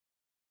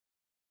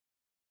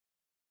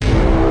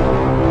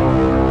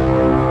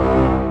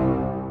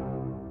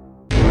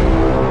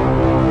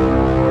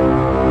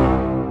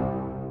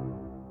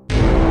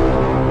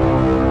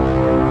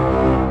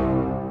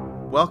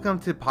Welcome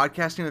to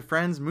Podcasting with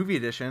Friends Movie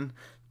Edition.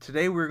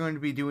 Today we're going to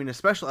be doing a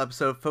special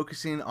episode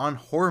focusing on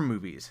horror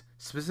movies,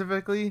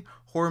 specifically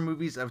horror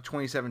movies of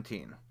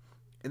 2017.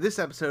 In this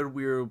episode,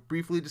 we will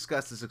briefly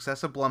discuss the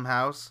success of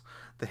Blumhouse,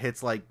 the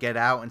hits like Get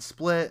Out and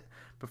Split,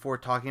 before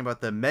talking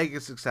about the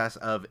mega success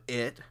of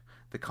It,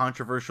 the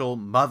controversial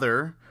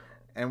Mother,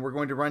 and we're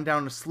going to run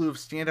down a slew of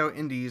standout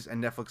indies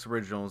and Netflix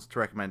originals to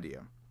recommend to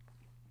you.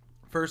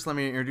 First, let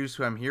me introduce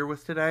who I'm here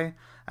with today.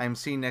 I'm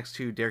sitting next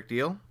to Derek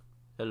Deal.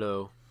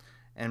 Hello.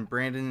 And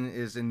Brandon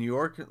is in New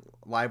York,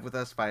 live with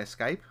us via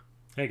Skype.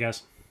 Hey,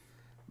 guys.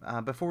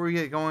 Before we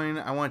get going,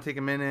 I want to take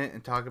a minute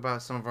and talk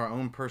about some of our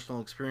own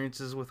personal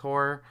experiences with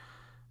horror.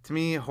 To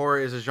me, horror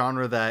is a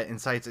genre that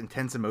incites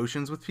intense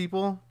emotions with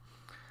people.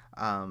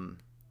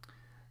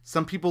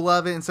 Some people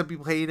love it and some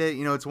people hate it.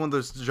 You know, it's one of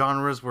those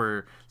genres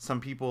where some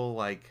people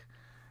like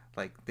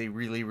they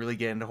really, really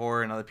get into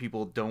horror and other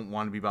people don't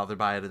want to be bothered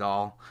by it at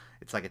all.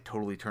 It's like a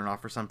totally turn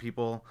off for some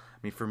people. I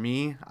mean, for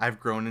me, I've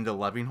grown into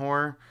loving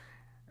horror.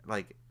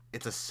 Like,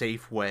 it's a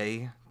safe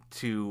way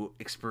to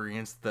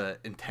experience the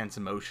intense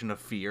emotion of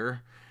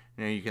fear.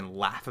 You know, you can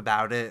laugh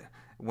about it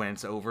when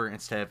it's over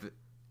instead of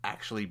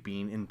actually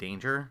being in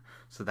danger.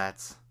 So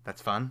that's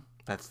fun.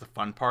 That's the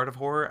fun part of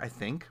horror, I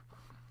think.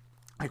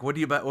 Like, what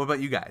about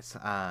you guys?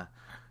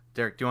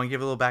 Derek, do you want to give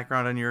a little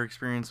background on your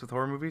experience with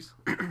horror movies?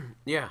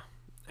 Yeah.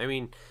 I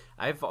mean,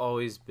 I've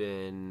always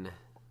been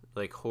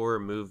like horror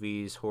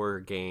movies, horror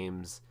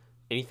games,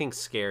 anything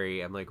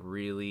scary. I'm like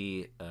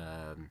really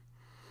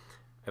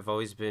I've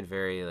always been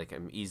very, like,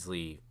 I'm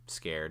easily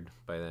scared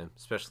by them,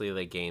 especially,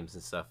 like, games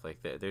and stuff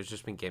like that. There's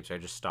just been games where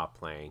I just stopped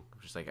playing.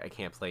 I'm just like, I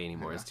can't play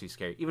anymore. Yeah. It's too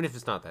scary, even if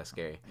it's not that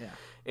scary. Yeah.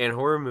 And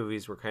horror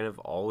movies were kind of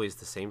always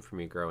the same for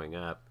me growing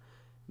up.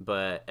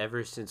 But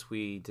ever since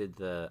we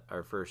did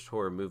our first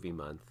horror movie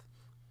month,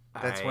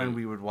 that's when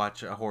we would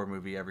watch a horror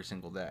movie every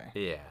single day.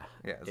 Yeah.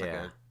 Yeah, it's like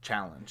a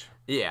challenge.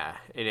 Yeah,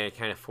 and I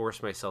kind of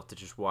forced myself to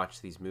just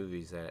watch these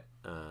movies that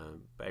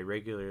I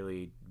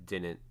regularly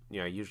didn't,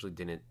 I usually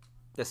didn't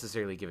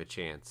necessarily give a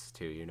chance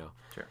to,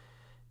 Sure.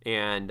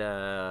 And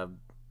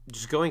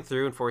just going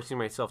through and forcing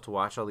myself to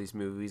watch all these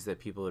movies that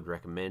people had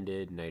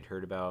recommended and I'd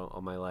heard about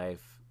all my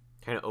life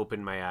kind of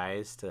opened my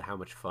eyes to how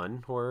much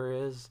fun horror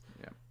is.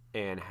 Yeah.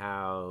 And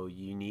how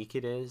unique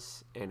it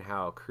is and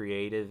how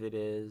creative it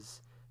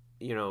is.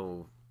 You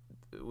know,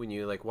 when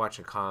you like watch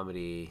a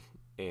comedy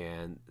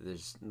and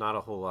there's not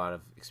a whole lot of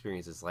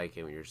experiences like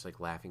it when you're just like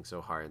laughing so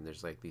hard and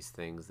there's like these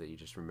things that you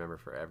just remember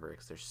forever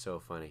because they're so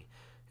funny.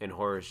 And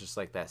horror is just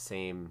like that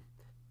same,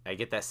 I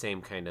get that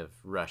same kind of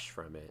rush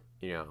from it,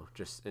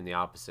 just in the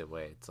opposite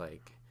way. It's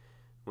like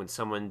when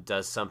someone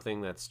does something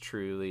that's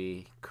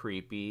truly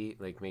creepy,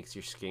 like makes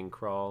your skin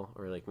crawl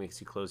or like makes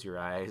you close your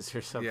eyes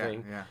or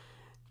something. Yeah.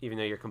 Even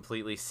though you're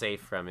completely safe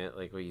from it,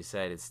 like what you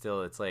said, it's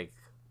like,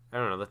 I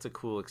don't know, that's a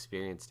cool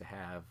experience to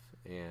have.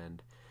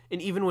 And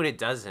even when it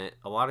doesn't,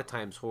 a lot of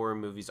times horror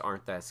movies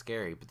aren't that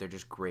scary, but they're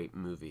just great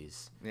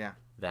movies. Yeah.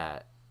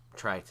 That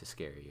try to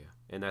scare you.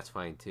 And that's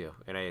fine too.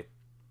 And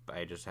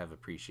I just have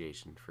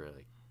appreciation for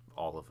like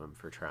all of them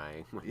for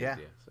trying. Yeah,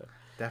 so.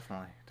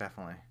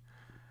 Definitely.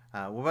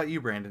 What about you,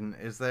 Brandon?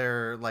 Is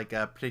there like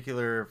a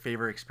particular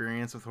favorite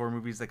experience with horror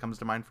movies that comes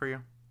to mind for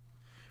you?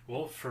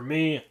 Well, for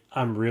me,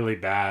 I'm really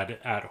bad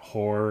at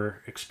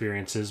horror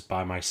experiences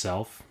by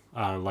myself.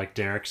 Like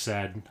Derek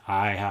said,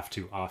 I have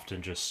to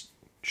often just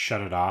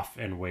shut it off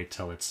and wait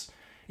till it's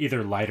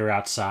either lighter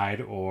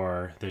outside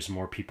or there's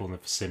more people in the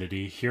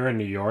vicinity. Here in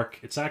New York,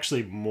 it's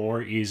actually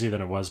more easy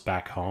than it was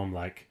back home,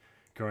 like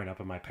growing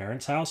up at my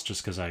parents' house,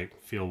 just because I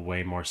feel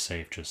way more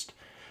safe, just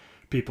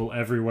people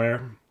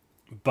everywhere.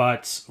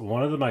 But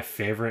one of my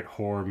favorite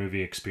horror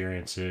movie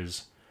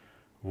experiences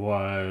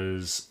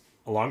was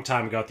a long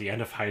time ago at the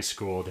end of high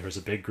school. There was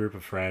a big group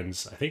of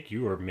friends. I think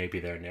you were maybe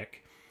there,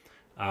 Nick.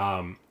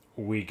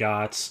 We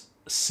got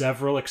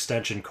several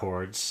extension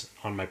cords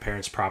on my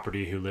parents'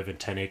 property who live in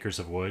 10 acres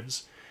of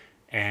woods.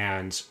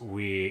 And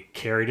we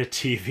carried a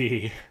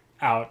TV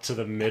out to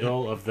the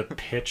middle of the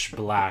pitch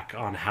black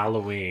on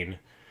Halloween,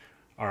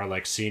 our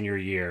like senior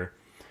year.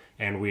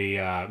 And we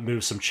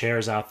moved some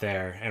chairs out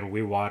there and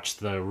we watched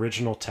the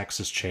original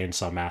Texas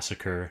Chainsaw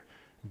Massacre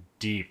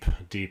deep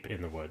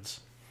in the woods.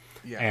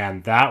 Yeah.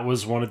 And that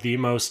was one of the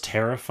most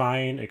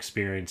terrifying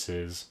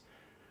experiences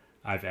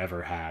I've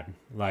ever had.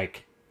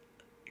 Like,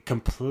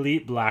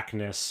 complete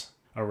blackness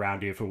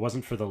around you. If it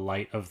wasn't for the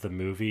light of the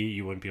movie,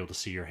 you wouldn't be able to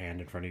see your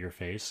hand in front of your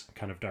face.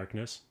 Kind of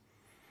darkness.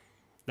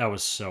 That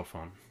was so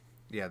fun.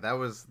 Yeah, that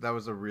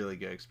was a really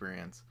good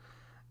experience.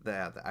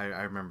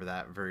 I remember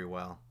that very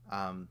well.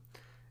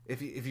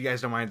 If you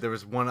guys don't mind, there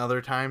was one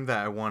other time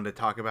that I wanted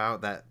to talk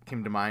about that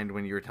came to mind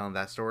when you were telling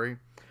that story.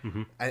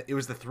 Mm-hmm. It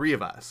was the three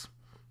of us.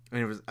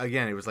 And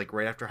it was like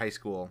right after high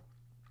school.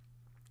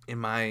 In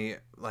my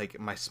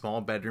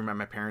small bedroom at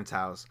my parents'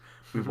 house,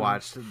 we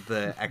watched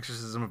The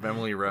Exorcism of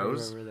Emily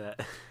Rose. I remember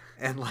that.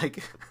 And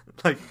like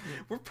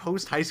we're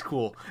post high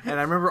school, and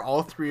I remember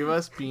all three of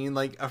us being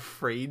like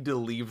afraid to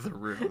leave the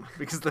room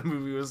because the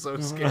movie was so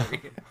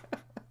scary.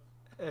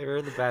 I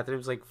remember the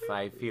bathroom's like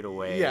 5 feet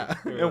away. Yeah,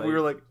 and we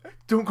were like,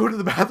 "Don't go to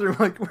the bathroom!"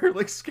 Like we were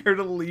like scared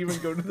to leave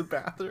and go to the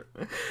bathroom.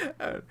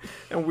 And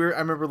I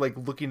remember like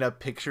looking up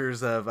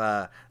pictures of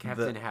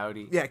Captain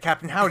Howdy. Yeah,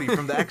 Captain Howdy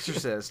from The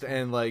Exorcist,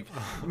 and like,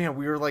 man,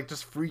 we were like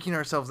just freaking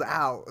ourselves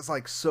out. It's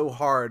like so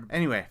hard.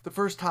 Anyway, the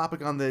first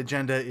topic on the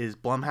agenda is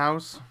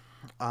Blumhouse.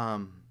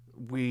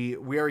 We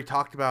already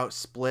talked about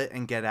Split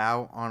and Get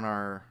Out on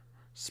our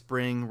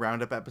spring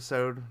roundup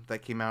episode that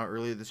came out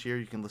earlier this year.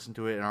 You can listen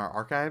to it in our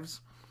archives.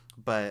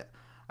 But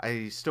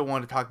I still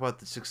want to talk about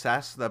the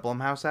success that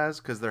Blumhouse has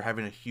because they're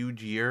having a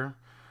huge year.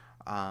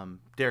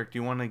 Derek, do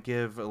you want to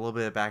give a little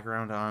bit of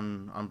background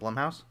on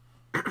Blumhouse?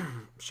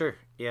 Sure.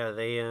 Yeah,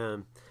 they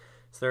so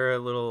they're a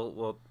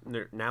little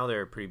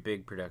they're a pretty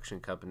big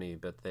production company,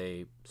 but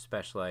they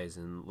specialize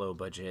in low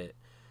budget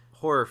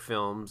horror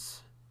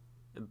films,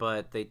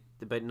 but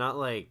not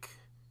like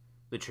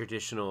the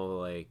traditional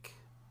like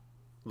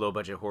low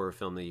budget horror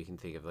film that you can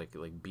think of like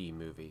B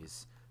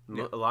movies.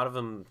 Yeah. A lot of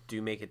them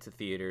do make it to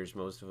theaters.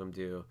 Most of them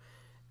do,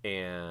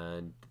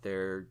 and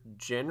they're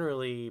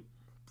generally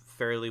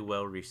fairly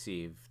well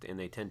received, and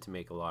they tend to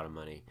make a lot of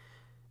money.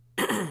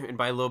 And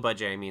by low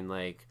budget, I mean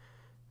like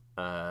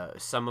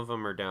some of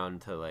them are down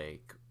to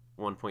like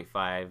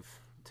 $1.5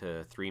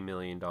 to $3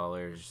 million,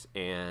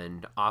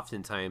 and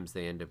oftentimes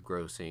they end up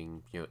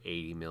grossing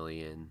 80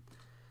 million,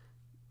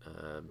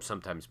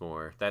 sometimes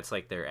more. That's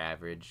like their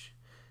average.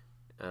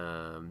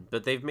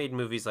 But they've made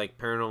movies like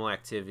Paranormal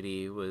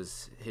Activity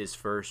was his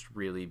first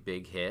really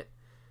big hit.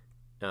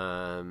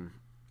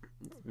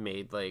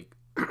 Made like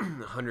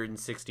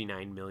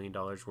 $169 million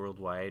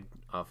worldwide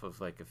off of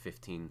like a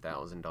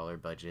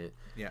 $15,000 budget.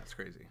 Yeah, it's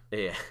crazy.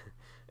 Yeah.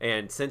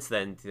 And since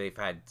then they've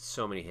had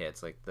so many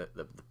hits like the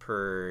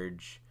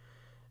Purge,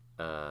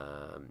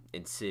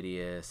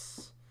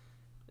 Insidious,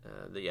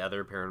 the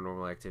other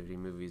Paranormal Activity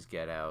movies,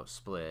 Get Out,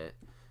 Split,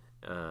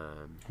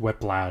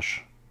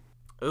 Whiplash.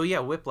 Oh yeah,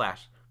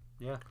 Whiplash.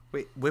 Yeah.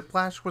 Wait,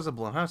 Whiplash was a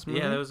Blumhouse movie?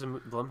 Yeah, that was a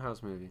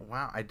Blumhouse movie.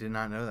 Wow, I did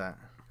not know that.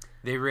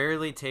 They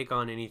rarely take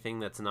on anything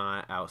that's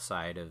not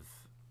outside of,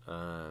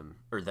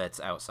 or that's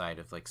outside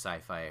of like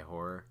sci-fi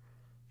horror.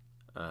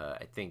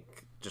 I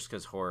think just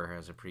because horror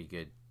has a pretty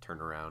good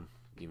turnaround,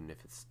 even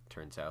if it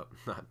turns out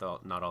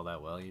not all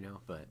that well,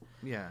 But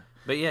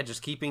yeah,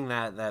 just keeping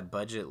that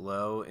budget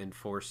low and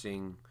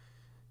forcing.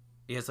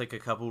 He has like a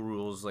couple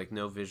rules, like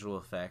no visual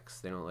effects.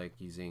 They don't like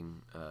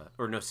using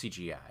or no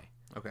CGI.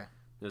 Okay.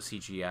 No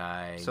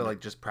CGI. So like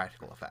just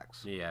practical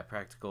effects. Yeah,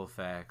 practical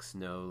effects.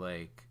 No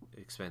like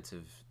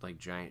expensive like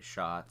giant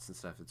shots and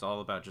stuff. It's all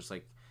about just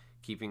like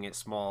keeping it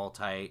small,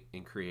 tight,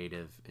 and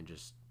creative, and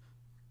just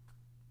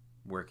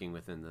working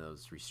within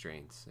those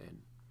restraints.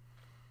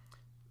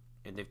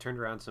 And they've turned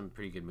around some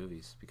pretty good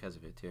movies because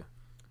of it too.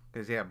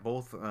 Because yeah,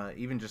 both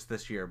even just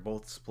this year,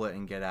 both Split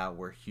and Get Out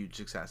were huge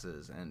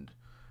successes, and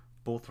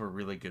both were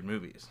really good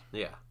movies.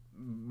 Yeah.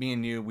 Me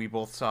and you, we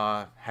both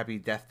saw Happy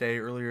Death Day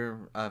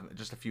earlier,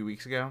 just a few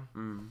weeks ago,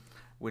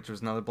 which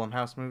was another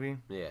Blumhouse movie.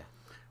 Yeah.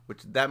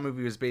 Which that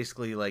movie was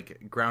basically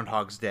like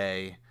Groundhog's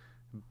Day,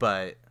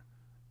 but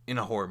in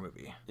a horror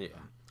movie. Yeah.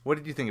 What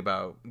did you think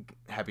about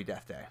Happy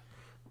Death Day?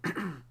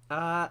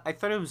 I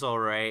thought it was all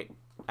right.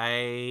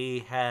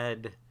 I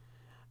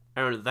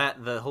don't know,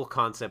 the whole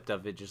concept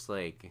of it just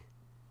like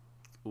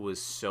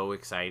was so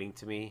exciting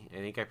to me. I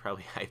think I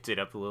probably hyped it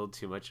up a little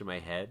too much in my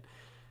head.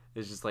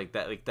 It's just like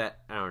that,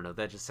 I don't know,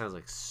 that just sounds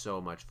like so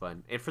much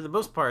fun. And for the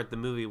most part, the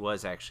movie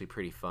was actually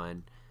pretty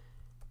fun.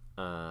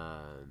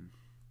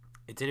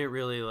 It didn't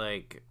really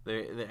like,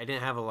 I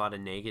didn't have a lot of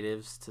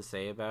negatives to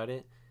say about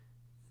it,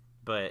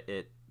 but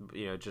it,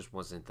 just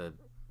wasn't it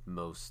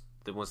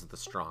wasn't the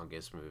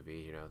strongest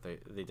movie.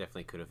 They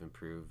definitely could have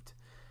improved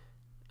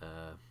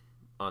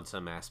on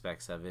some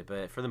aspects of it,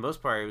 but for the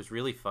most part, it was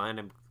really fun.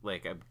 I'm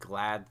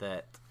glad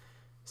that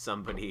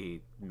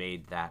somebody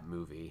made that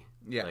movie.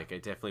 Yeah, like I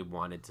definitely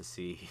wanted to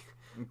see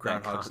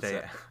Groundhog's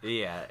Day.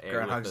 Yeah,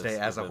 Groundhog's Day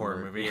as a horror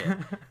movie.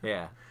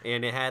 Yeah,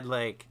 and it had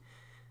like,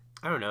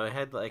 I don't know, it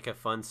had like a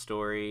fun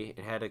story.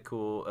 It had a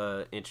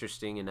cool,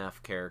 interesting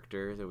enough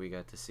character that we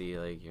got to see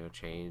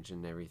change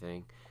and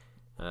everything.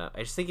 I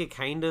just think it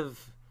kind of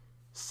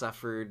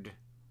suffered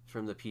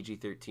from the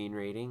PG-13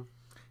 rating.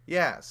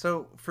 Yeah,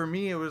 so for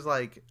me, it was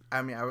like, I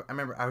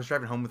remember I was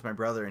driving home with my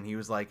brother, and he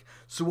was like,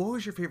 so what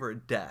was your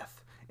favorite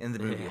death in the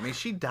movie? I mean,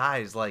 she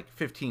dies like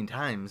 15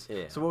 times,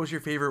 so what was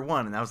your favorite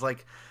one? And I was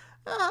like,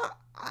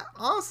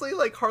 honestly,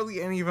 like,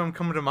 hardly any of them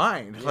come to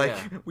mind. Yeah. Like,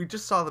 we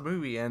just saw the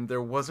movie, and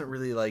there wasn't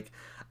really, like,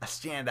 a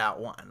standout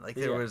one. Like,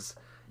 there was,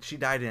 she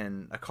died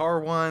in a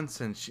car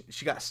once, and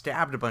she got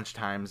stabbed a bunch of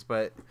times,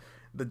 but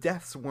the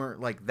deaths weren't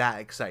like that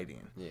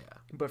exciting. Yeah.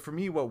 But for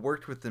me, what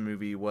worked with the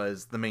movie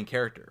was the main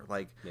character.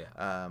 Like,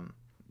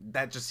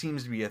 that just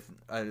seems to be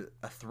a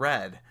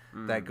thread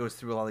that goes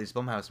through all these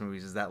Blumhouse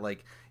movies. Is that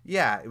like,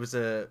 it was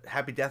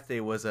Happy Death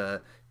Day was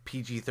a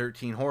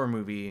PG-13 horror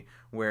movie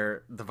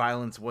where the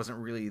violence wasn't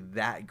really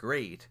that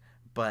great,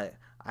 but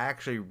I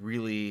actually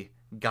really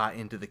got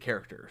into the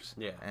characters.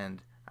 Yeah.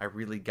 And I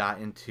really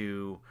got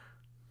into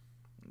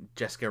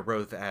Jessica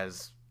Rothe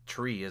as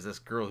tree as this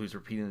girl who's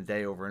repeating the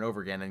day over and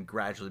over again and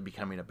gradually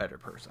becoming a better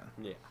person.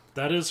 Yeah.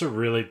 That is a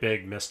really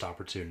big missed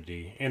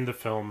opportunity in the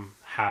film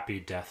Happy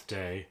Death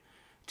Day,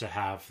 to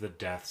have the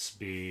deaths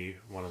be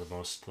one of the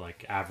most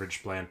like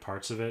average bland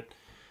parts of it,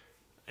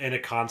 in a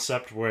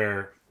concept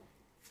where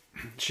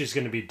she's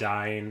going to be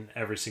dying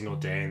every single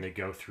day and they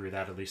go through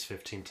that at least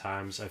 15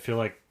 times. I feel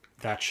like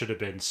that should have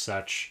been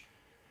such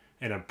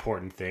an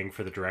important thing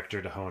for the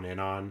director to hone in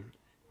on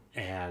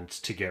and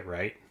to get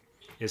right,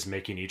 is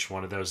making each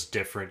one of those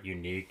different,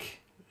 unique,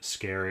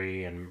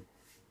 scary, and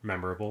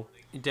memorable.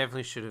 It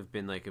definitely should have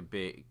been like a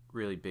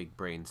really big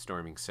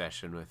brainstorming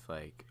session with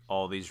like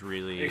all these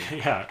really.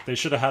 Yeah, they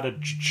should have had a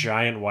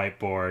giant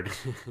whiteboard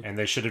and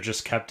they should have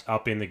just kept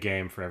upping the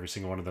game for every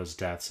single one of those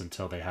deaths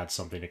until they had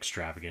something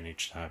extravagant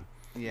each time.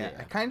 Yeah,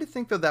 I kind of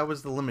think though that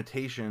was the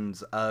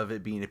limitations of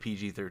it being a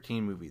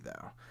PG-13 movie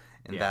though.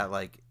 And that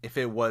like if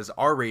it was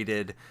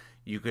R-rated,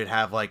 you could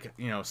have like,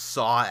 you know,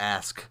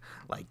 Saw-esque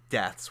like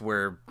deaths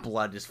where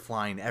blood is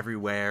flying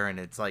everywhere and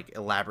it's like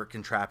elaborate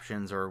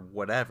contraptions or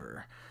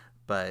whatever.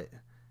 But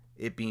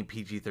it being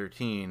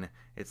PG-13,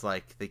 it's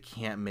like they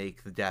can't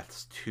make the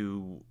deaths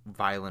too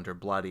violent or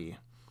bloody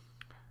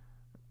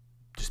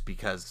just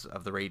because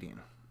of the rating.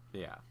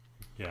 Yeah.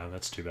 Yeah,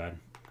 that's too bad.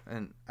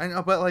 And I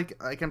know, but like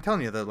I'm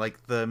telling you,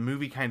 the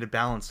movie kind of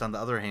balanced on the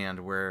other hand,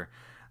 where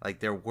like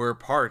there were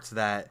parts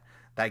that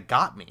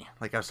got me.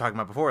 Like I was talking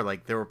about before,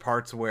 like there were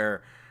parts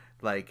where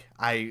like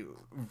I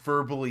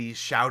verbally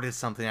shouted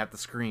something at the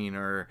screen,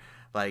 or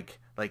like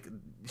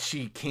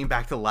she came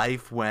back to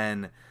life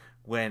when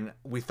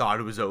we thought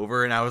it was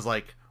over, and I was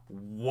like,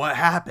 what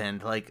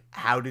happened? Like,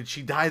 how did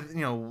she die?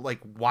 You know,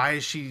 like, why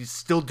is she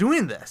still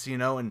doing this? You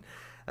know, and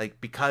like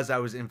because I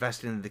was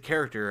invested in the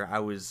character, I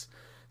was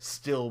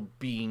still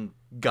being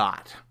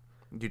got.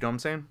 You know what I'm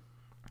saying?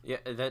 Yeah,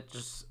 that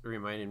just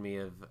reminded me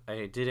of,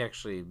 I did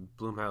actually,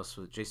 Blumhouse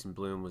with Jason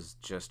Blum was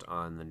just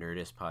on the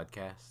Nerdist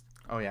podcast.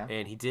 Oh yeah.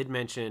 And he did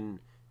mention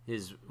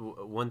his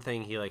one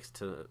thing he likes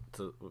to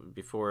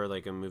before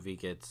like a movie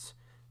gets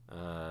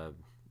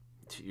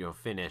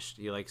finished,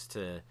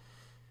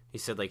 he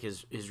said like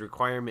his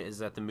requirement is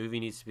that the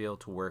movie needs to be able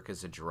to work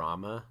as a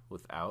drama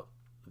without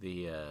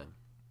the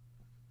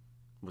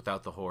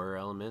horror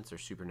elements or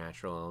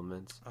supernatural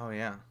elements. Oh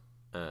yeah.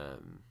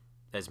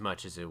 As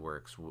much as it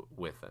works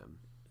with them.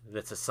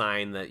 That's a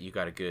sign that you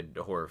got a good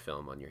horror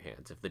film on your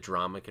hands. If the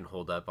drama can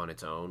hold up on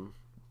its own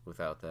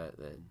without that,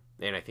 then,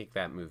 and I think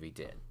that movie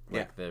did.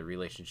 Like the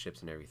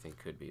relationships and everything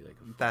could be like.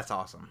 That's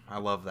awesome. I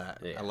love that.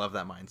 Yeah. I love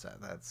that mindset.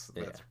 That's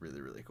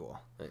really, really cool.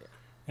 Yeah.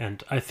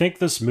 And I think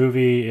this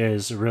movie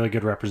is a really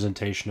good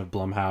representation of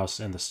Blumhouse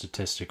and the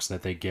statistics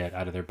that they get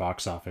out of their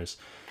box office.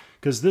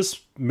 Because this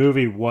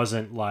movie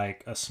wasn't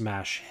like a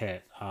smash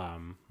hit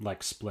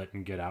like Split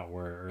and Get Out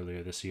were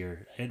earlier this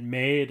year. It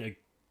made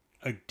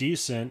a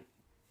decent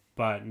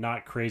but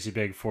not crazy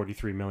big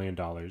 $43 million.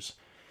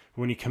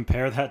 When you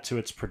compare that to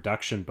its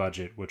production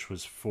budget, which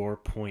was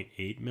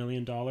 $4.8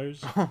 million.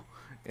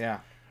 Yeah.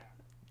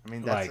 I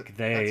mean,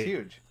 that's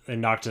huge. They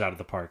knocked it out of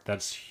the park.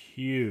 That's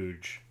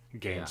huge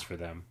gains for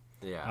them.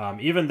 Yeah.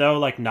 Even though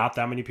like not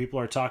that many people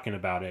are talking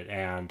about it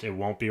and it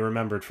won't be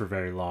remembered for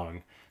very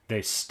long,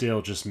 they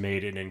still just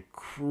made an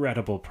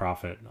incredible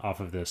profit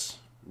off of this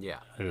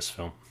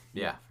film.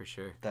 Yeah, for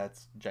sure.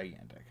 That's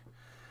gigantic.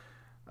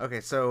 Okay,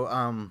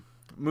 so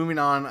moving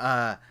on,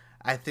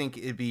 I think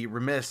it'd be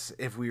remiss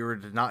if we were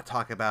to not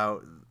talk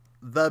about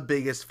the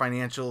biggest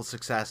financial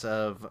success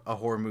of a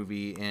horror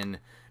movie in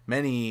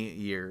many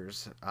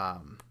years.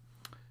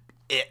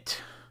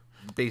 It,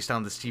 based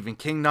on the Stephen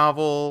King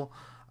novel,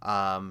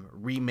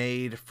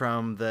 remade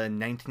from the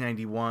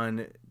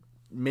 1991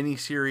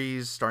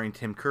 miniseries starring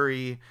Tim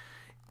Curry.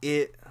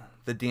 It,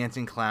 the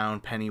dancing clown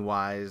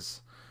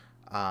Pennywise.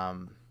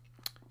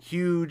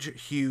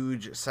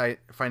 Huge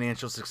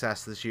financial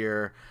success this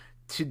year.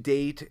 To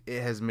date,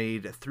 it has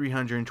made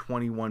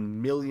 $321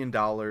 million,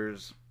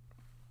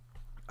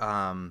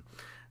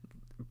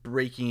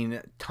 breaking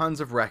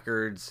tons of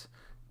records.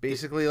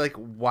 Basically, like,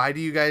 why do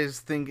you guys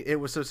think it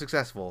was so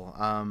successful?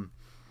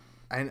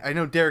 I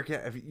know, Derek,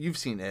 you've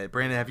seen it.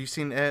 Brandon, have you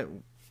seen it?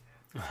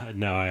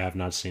 No, I have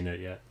not seen it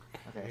yet.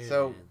 Okay,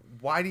 so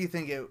why do you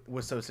think it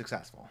was so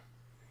successful?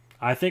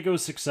 I think it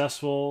was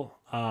successful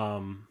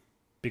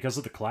because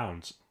of the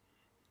clowns.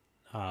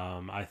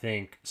 I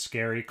think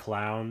scary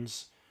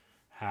clowns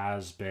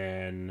has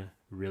been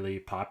really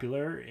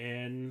popular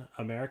in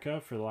America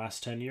for the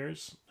last 10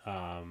 years.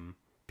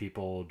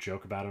 People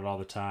joke about it all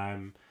the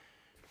time.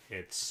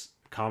 It's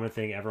a common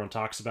thing everyone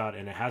talks about,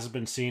 and it hasn't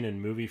been seen in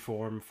movie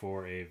form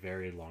for a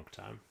very long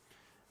time.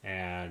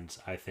 And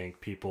I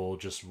think people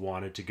just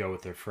wanted to go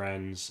with their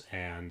friends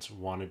and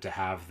wanted to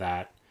have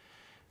that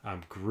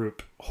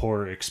group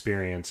horror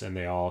experience, and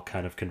they all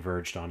kind of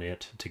converged on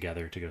it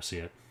together to go see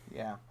it.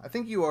 Yeah, I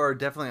think you are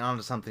definitely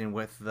onto something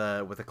with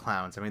the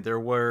clowns. I mean, there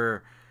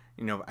were,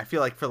 I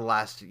feel like for the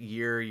last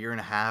year and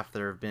a half,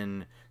 there have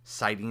been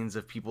sightings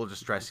of people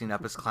just dressing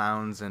up as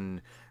clowns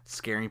and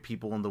scaring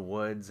people in the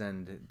woods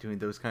and doing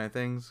those kind of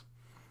things.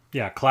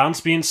 Yeah,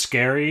 clowns being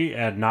scary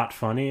and not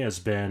funny has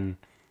been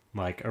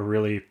like a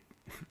really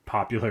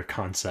popular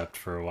concept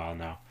for a while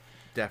now.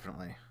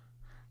 Definitely.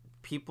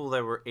 People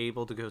that were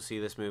able to go see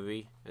this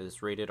movie,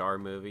 this rated R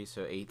movie,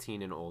 so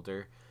 18 and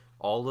older,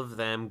 all of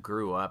them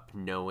grew up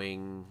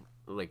knowing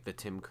like the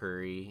Tim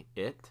Curry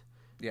It.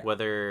 Yeah.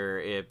 Whether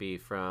it be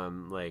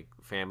from like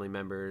family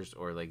members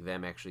or like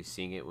them actually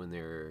seeing it when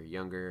they were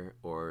younger,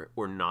 or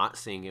not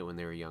seeing it when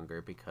they were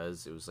younger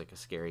because it was like a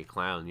scary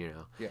clown, you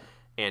know. Yeah.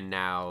 And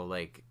now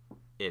like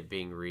it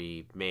being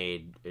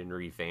remade and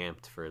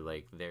revamped for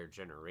like their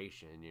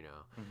generation, you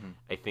know.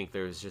 I think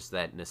there was just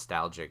that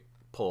nostalgic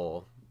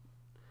pull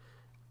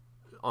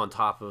on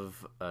top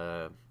of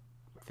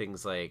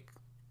things like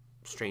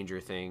Stranger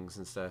Things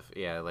and stuff.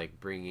 Yeah, like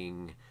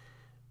bringing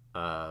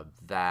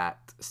that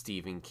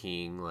Stephen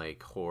King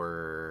like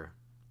horror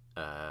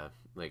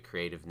like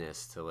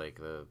creativeness to like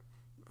the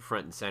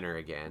front and center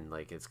again.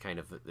 Like it's kind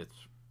of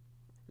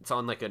it's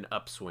on like an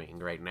upswing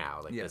right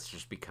now. Like Yes. it's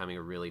just becoming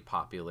a really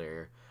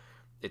popular.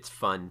 It's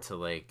fun to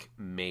like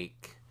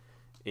make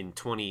in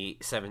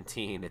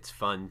 2017. It's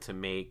fun to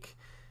make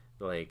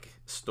like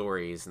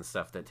stories and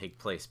stuff that take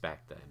place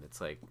back then.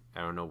 It's like,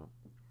 I don't know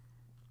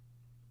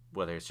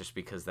whether it's just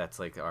because that's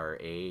like our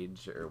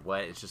age or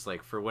what. It's just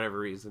like for whatever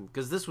reason,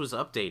 because this was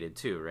updated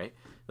too, right?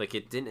 Like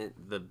it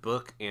didn't, the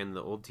book and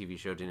the old TV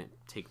show didn't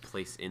take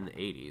place in the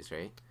 80s,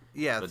 right?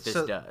 Yeah. But this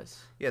so, does.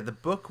 Yeah, the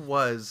book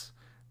was...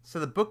 So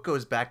the book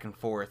goes back and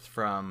forth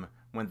from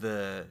when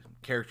the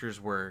characters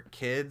were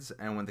kids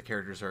and when the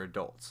characters are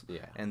adults.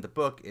 Yeah. And the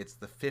book, it's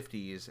the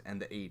 50s and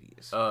the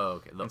 80s. Oh,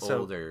 okay. The And so-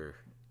 older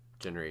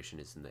generation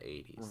is in the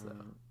 80s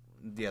though.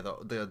 Yeah,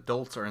 the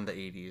adults are in the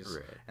 80s,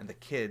 Right. and the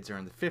kids are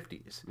in the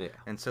 50s. Yeah.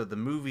 And so the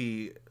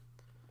movie,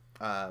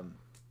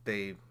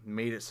 they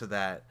made it so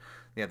that,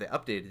 they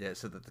updated it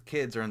so that the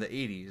kids are in the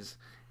 80s,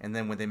 and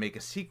then when they make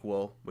a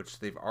sequel, which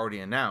they've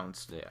already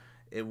announced, Yeah.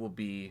 it will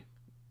be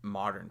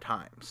modern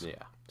times. Yeah.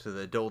 So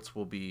the adults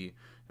will be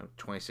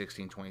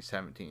 2016,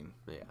 2017,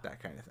 Yeah. that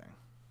kind of thing.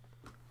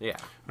 Yeah.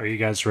 Are you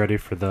guys ready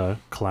for the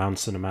clown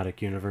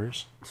cinematic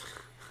universe?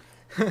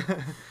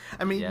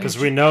 I mean, Yeah. Because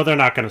we know they're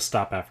not going to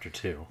stop after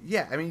 2.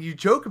 yeah, I mean, you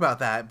joke about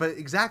that, but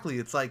exactly,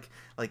 it's like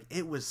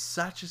it was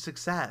such a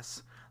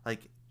success.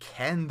 Like,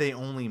 can they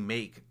only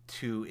make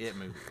 2 It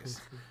movies?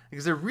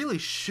 Because there really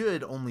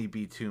should only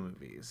be 2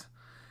 movies.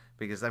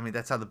 Because I mean,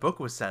 that's how the book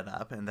was set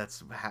up, and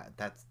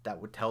that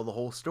would tell the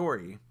whole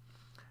story.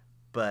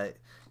 But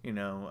you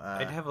know,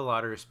 I'd have a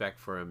lot of respect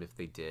for them if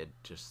they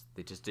just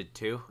did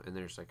 2, and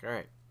they're just like, all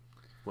right,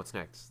 what's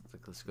next?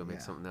 Like, let's go make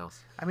Yeah. something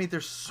else. I mean,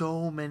 there's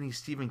so many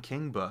Stephen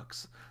King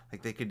books.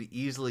 Like they could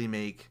easily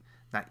make,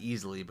 not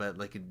easily, but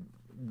like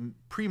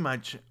pretty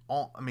much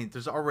all. I mean,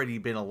 there's already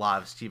been a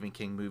lot of Stephen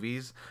King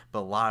movies, but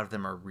a lot of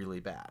them are really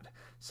bad.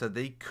 So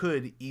they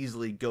could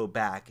easily go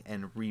back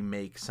and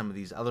remake some of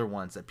these other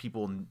ones that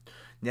people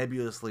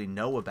nebulously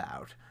know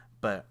about,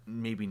 but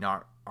maybe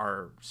not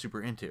are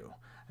super into.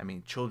 I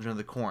mean, Children of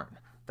the Corn.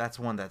 That's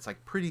one that's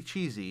like pretty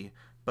cheesy,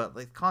 but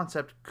like the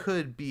concept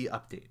could be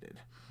updated.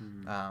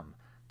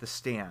 The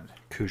Stand.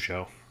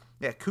 Cujo.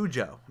 Yeah,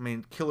 Cujo. I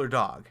mean, Killer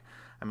Dog.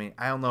 I mean,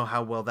 I don't know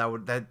how well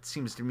that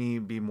seems to me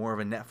be more of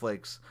a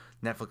Netflix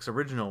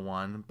original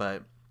one,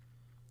 but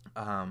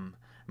I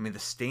mean, The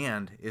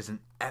Stand is an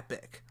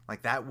epic.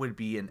 Like that would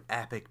be an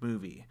epic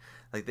movie.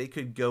 Like they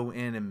could go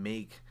in and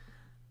make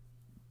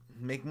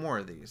more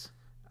of these.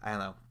 I don't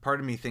know.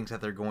 Part of me thinks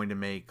that they're going to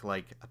make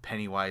like a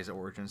Pennywise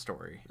origin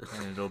story,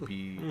 and it'll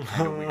be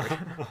kind of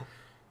weird.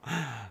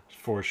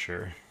 For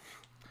sure.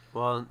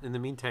 Well, in the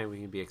meantime, we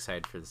can be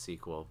excited for the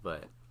sequel,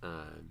 but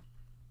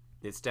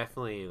it's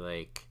definitely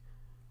like,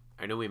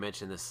 I know we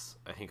mentioned this,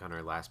 I think, on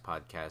our last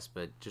podcast,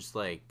 but just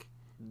like,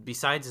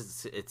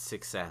 besides its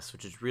success,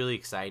 which is really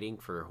exciting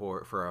for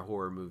a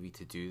horror movie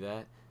to do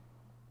that,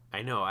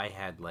 I know I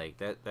had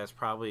like that's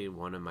probably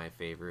one of my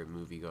favorite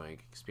movie-going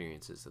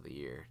experiences of the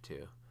year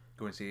too.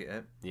 Go and see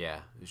it. Yeah,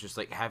 it was just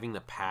like having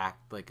the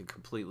packed, like a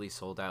completely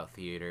sold out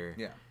theater.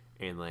 Yeah.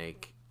 And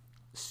like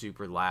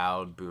super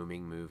loud,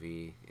 booming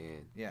movie,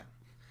 and Yeah.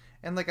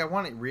 And like I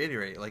want to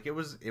reiterate, like it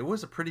was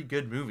a pretty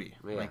good movie.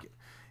 Yeah. Like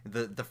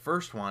the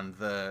first one,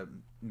 the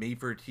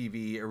made for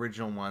TV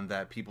original one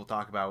that people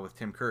talk about with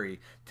Tim Curry.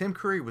 Tim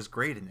Curry was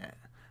great in it,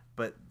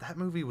 but that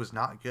movie was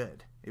not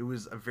good. It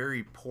was a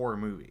very poor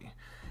movie.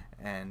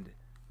 And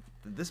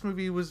this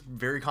movie was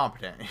very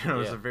competent. You know, it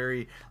was Yeah. a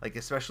very, like,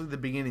 especially the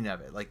beginning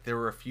of it. Like there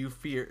were a few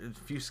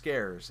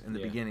scares in the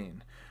Yeah.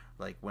 beginning,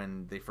 like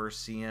when they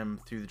first see him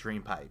through the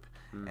drain pipe,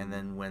 and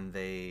then when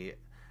they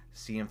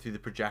see him through the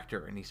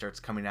projector and he starts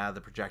coming out of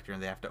the projector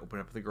and they have to open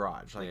up the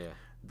garage. Like Yeah.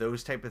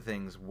 those type of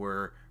things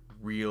were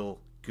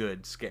real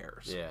good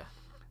scares. yeah,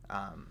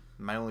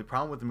 My only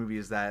problem with the movie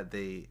is that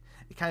it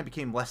kind of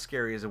became less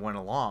scary as it went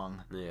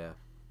along, yeah,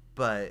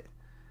 but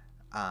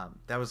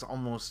that was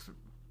almost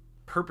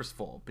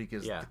purposeful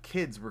because Yeah. the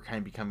kids were kind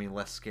of becoming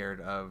less scared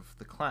of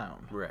the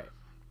clown. right.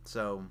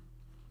 So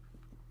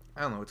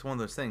I don't know, it's one of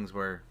those things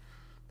where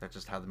that's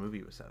just how the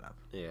movie was set up.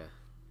 Yeah.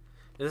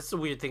 And that's the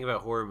weird thing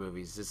about horror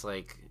movies. It's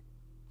like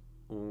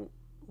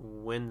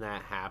when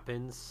that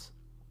happens,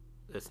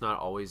 it's not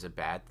always a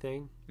bad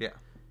thing. Yeah.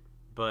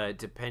 But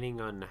depending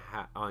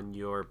on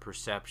your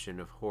perception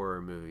of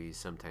horror movies,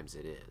 sometimes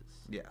it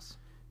is. Yes.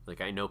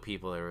 Like, I know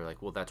people that are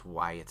like, well, that's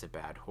why it's a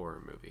bad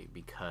horror movie,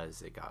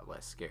 because it got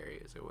less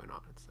scary as it went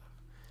on and stuff.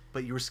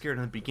 But you were scared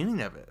in the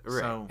beginning of it,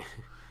 Right. so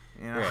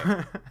you know.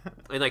 Right.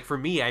 And like for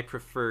me, I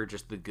prefer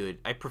just the good.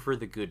 I prefer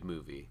the good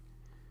movie.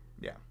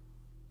 Yeah.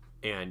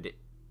 And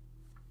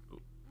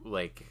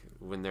like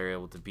when they're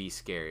able to be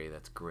scary,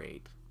 that's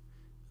great.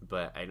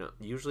 But I don't.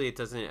 Usually, it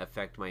doesn't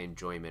affect my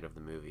enjoyment of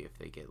the movie if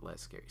they get less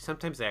scary.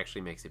 Sometimes it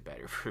actually makes it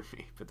better for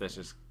me, but that's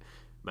just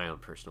my own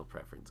personal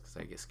preference because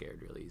I get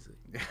scared really easily.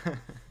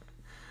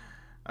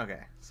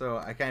 Okay, so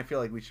I kind of feel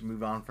like we should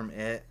move on from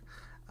it.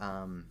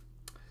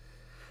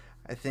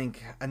 I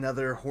think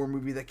another horror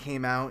movie that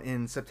came out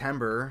in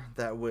September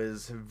that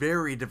was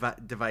very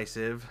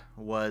divisive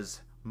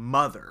was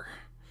Mother.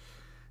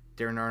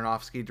 Darren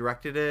Aronofsky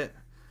directed it.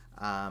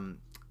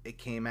 It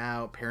came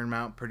out,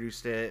 Paramount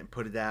produced it and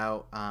put it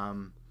out,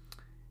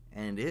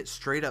 and it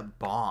straight up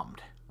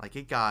bombed. Like,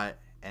 it got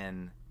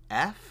an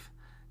F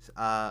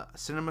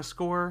cinema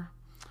score,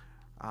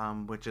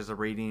 which is a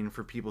rating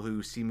for people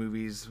who see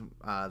movies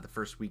the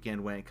first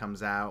weekend when it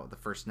comes out, the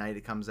first night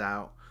it comes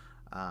out.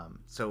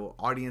 So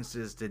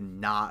audiences did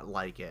not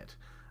like it,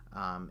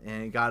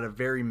 and it got a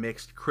very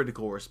mixed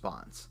critical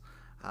response.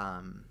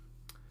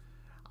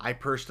 I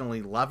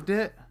personally loved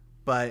it,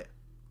 but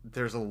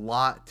there's a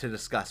lot to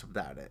discuss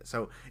about it.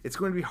 So it's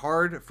going to be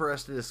hard for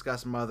us to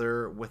discuss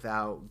Mother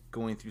without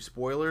going through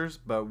spoilers,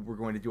 but we're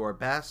going to do our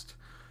best.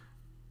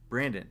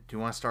 Brandon, do you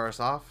want to start us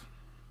off?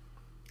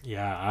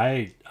 Yeah,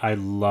 I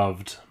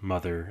loved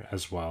Mother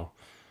as well.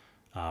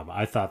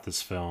 I thought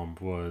this film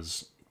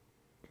was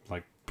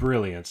like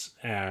brilliant,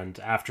 and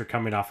after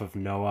coming off of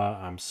Noah,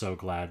 I'm so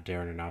glad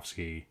Darren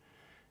Aronofsky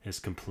is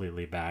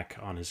completely back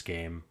on his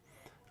game.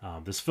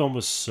 This film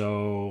was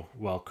so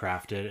well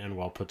crafted and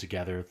well put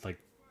together, like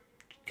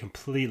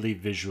completely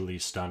visually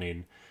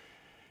stunning.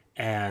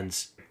 And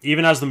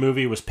even as the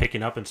movie was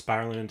picking up and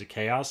spiraling into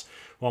chaos,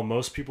 while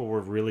most people were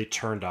really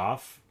turned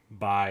off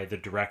by the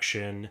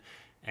direction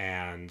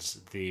and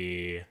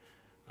the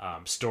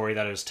story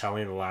that it was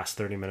telling in the last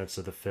 30 minutes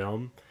of the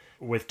film,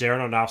 with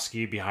Darren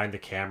Aronofsky behind the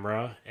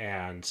camera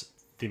and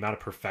the amount of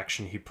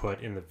perfection he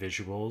put in the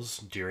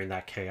visuals during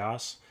that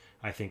chaos,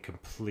 I think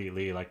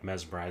completely like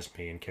mesmerized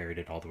me and carried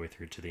it all the way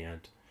through to the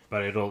end.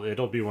 But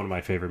it'll be one of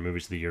my favorite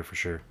movies of the year for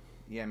sure.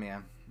 Yeah,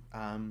 man.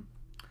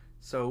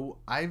 So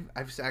I've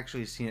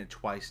actually seen it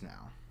twice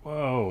now.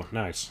 Whoa,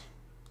 nice.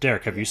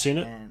 Derek, have you seen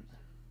it? And,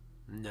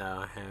 No,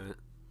 I haven't.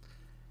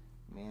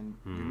 man,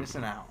 you're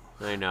missing out.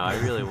 I know. I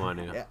really want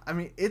to. Yeah, I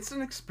mean, it's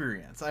an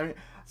experience. I mean,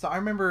 so I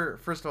remember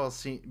first of all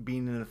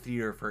being in the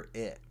theater for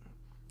it,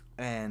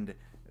 and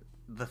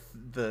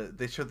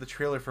they showed the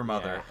trailer for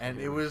Mother, Yeah. and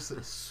it was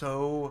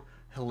so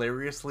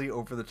hilariously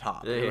over the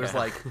top. It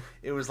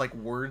was like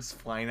words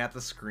flying at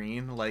the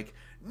screen, like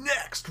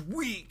next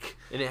week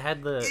And it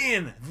had the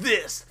in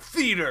this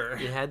theater.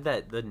 it had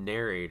the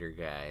narrator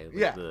guy. With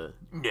Yeah. The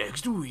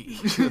next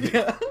week.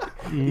 Yeah.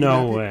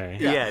 No way.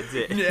 Yeah, it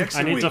did. Next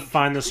I need week. to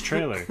find this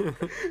trailer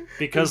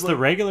because the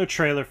regular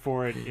trailer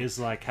for it is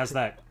like has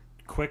that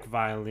quick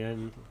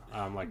violin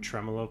like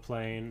tremolo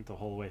playing the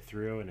whole way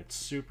through, and it's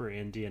super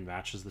indie and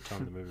matches the tone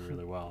of the movie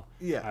really well.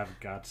 Yeah. I've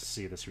got to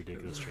see this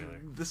ridiculous trailer.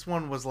 This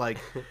one was like,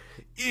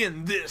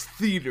 in this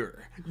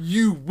theater,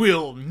 you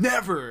will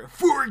never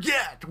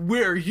forget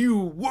where you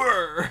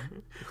were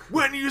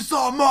when you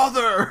saw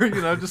Mother.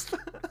 You know, just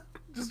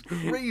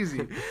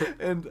crazy.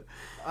 And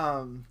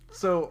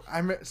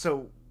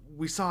so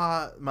we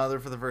saw Mother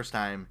for the first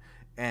time,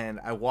 and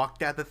I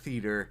walked out the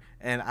theater,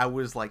 and I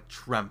was like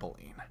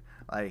trembling,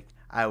 like.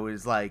 I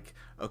was like,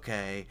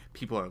 okay,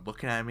 people are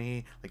looking at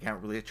me. Like, I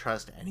don't really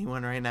trust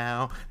anyone right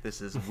now.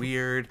 This is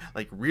weird.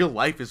 Like, real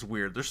life is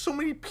weird. There's so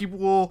many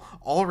people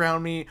all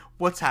around me.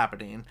 What's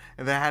happening?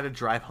 And then I had to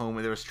drive home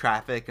and there was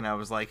traffic. And I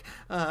was like,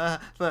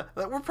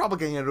 we're probably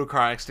getting into a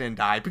car accident and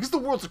die because the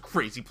world's a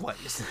crazy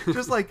place.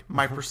 Just like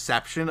my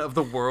perception of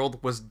the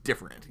world was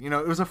different. You know,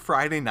 it was a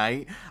Friday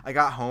night. I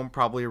got home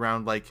probably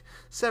around like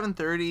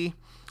 7:30.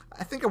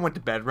 I think I went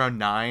to bed around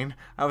 9.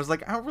 I was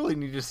like, I don't really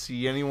need to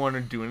see anyone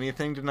or do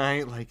anything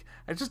tonight. Like,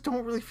 I just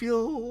don't really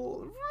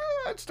feel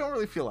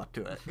up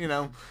to it, you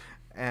know?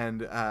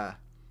 And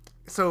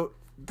so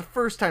the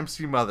first time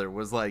seeing Mother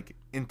was like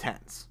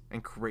intense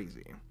and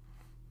crazy.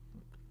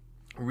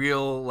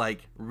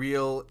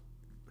 Real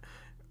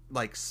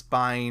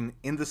spine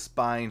in the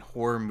spine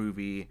horror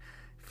movie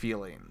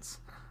feelings.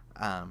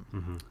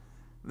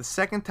 The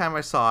second time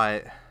I saw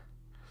it,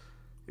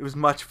 it was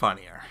much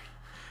funnier.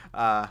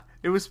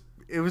 It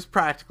was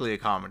practically a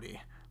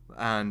comedy,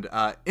 and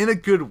in a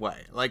good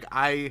way. Like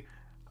I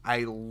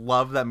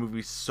love that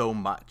movie so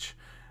much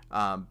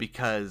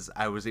because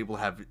I was able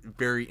to have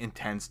very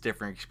intense,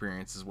 different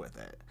experiences with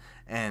it,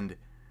 and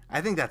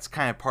I think that's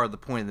kind of part of the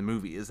point of the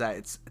movie is that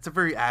it's a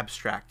very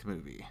abstract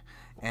movie,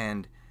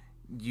 and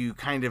you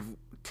kind of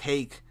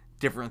take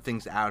different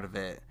things out of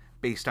it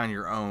based on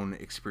your own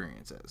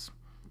experiences.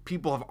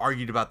 People have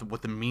argued about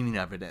what the meaning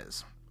of it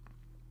is.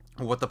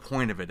 what the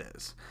point of it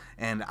is.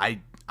 And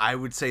I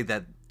would say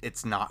that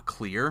it's not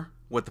clear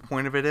what the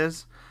point of it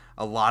is.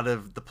 A lot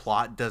of the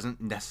plot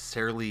doesn't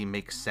necessarily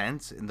make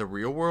sense in the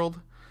real world,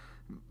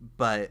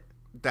 but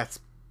that's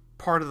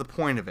part of the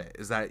point of it,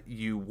 is that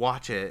you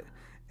watch it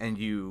and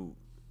you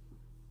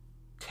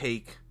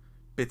take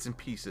bits and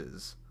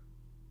pieces,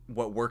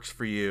 what works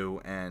for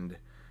you, and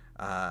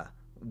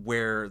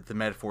where the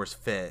metaphors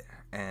fit,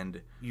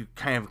 and you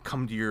kind of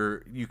come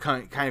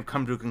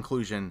to a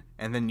conclusion,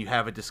 and then you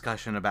have a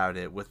discussion about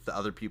it with the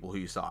other people who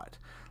you saw it.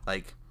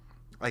 Like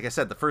I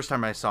said, the first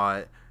time I saw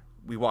it,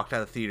 we walked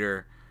out of the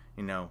theater,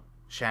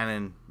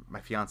 Shannon,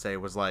 my fiance,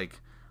 was like,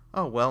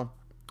 oh, well,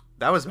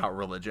 that was about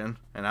religion.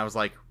 And I was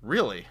like,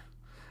 really?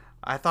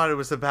 I thought it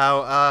was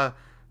about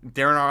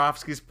Darren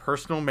Aronofsky's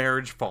personal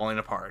marriage falling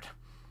apart.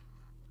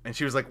 And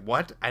she was like,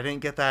 what? I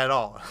didn't get that at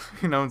all.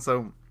 And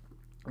so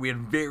we had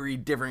very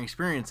different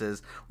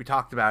experiences. We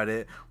talked about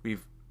it.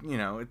 We've,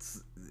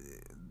 it's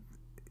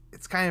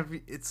kind of,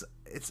 it's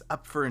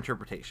up for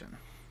interpretation.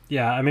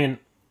 Yeah, I mean,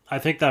 I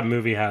think that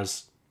movie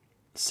has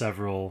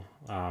several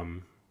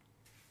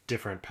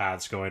different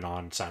paths going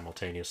on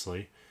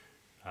simultaneously.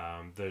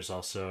 There's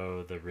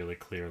also the really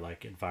clear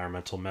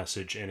environmental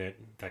message in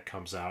it that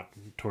comes out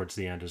towards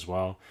the end as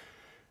well.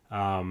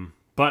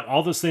 But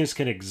all those things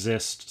can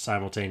exist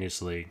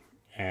simultaneously,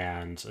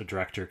 and a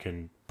director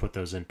can put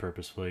those in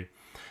purposefully.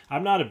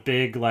 I'm not a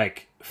big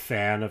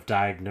fan of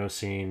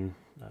diagnosing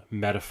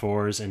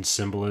metaphors and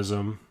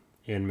symbolism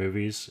in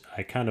movies.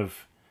 I kind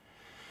of,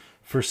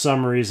 for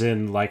some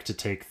reason, like to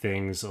take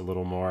things a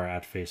little more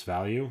at face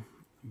value.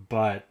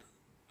 But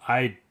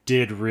I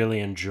did really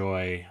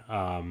enjoy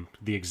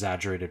the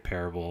exaggerated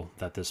parable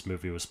that this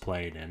movie was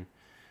playing in.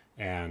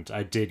 And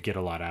I did get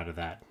a lot out of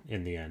that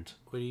in the end.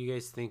 What do you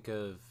guys think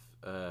of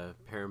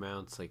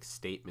Paramount's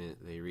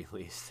statement they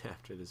released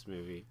after this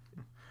movie?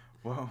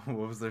 Whoa,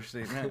 what was their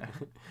statement?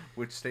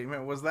 Which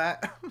statement was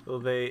that? Well,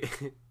 they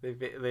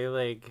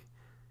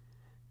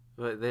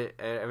but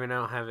I mean, I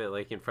don't have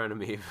it in front of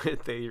me,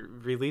 but they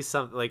released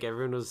something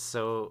everyone was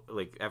so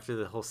after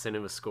the whole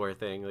cinema score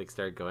thing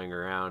started going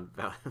around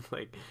about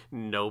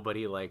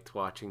nobody liked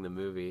watching the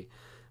movie.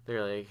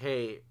 They're like,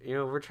 hey,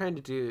 we're trying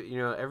to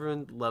do,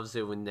 everyone loves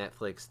it when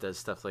Netflix does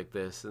stuff like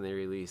this, and they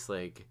release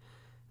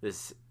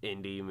this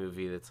indie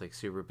movie that's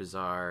super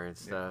bizarre and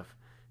stuff. Yeah.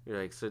 You're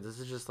like, so this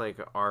is just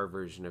our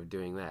version of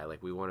doing that.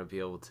 We want to be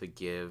able to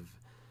give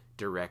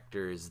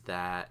directors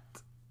that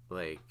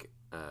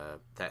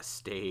that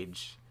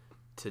stage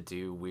to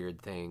do weird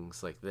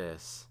things like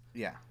this.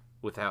 Yeah.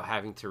 Without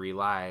having to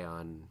rely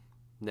on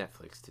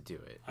Netflix to do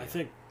it. I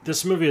think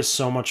this movie is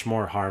so much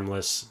more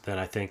harmless than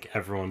I think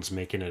everyone's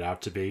making it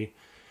out to be.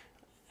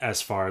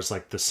 As far as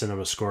the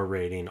cinema score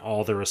rating,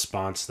 all the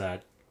response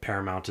that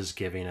Paramount is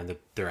giving and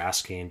that they're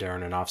asking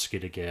Darren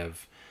Aronofsky to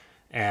give,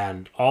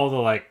 and all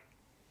the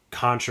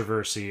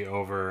controversy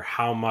over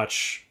how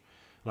much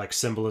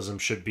symbolism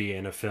should be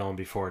in a film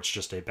before it's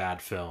just a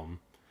bad film.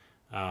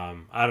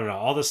 I don't know.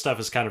 All this stuff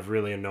is kind of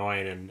really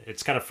annoying, and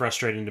it's kind of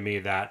frustrating to me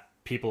that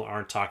people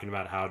aren't talking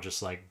about how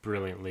just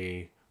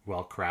brilliantly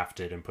well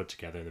crafted and put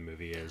together the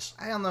movie is.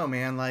 I don't know,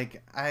 man.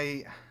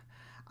 I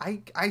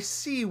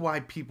see why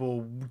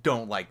people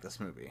don't like this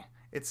movie.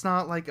 It's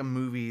not a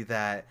movie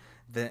that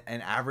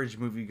an average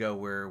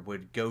moviegoer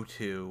would go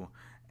to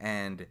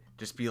and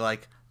just be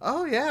like,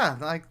 oh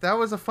yeah, that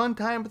was a fun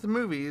time at the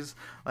movies.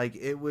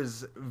 It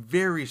was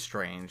very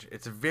strange.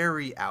 It's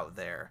very out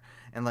there,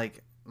 and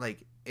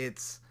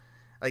it's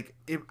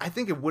I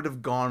think it would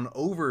have gone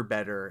over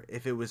better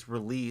if it was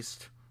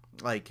released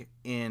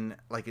in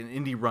an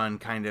indie run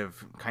kind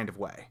of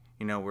way,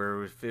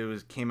 where if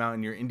it came out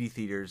in your indie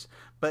theaters.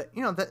 But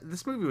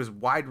this movie was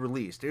wide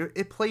released.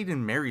 It played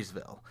in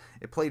Marysville,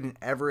 it played in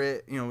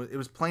Everett, it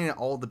was playing at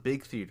all the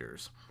big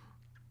theaters.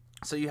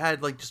 So you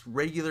had just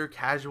regular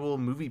casual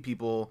movie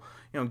people,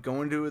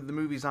 going to the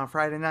movies on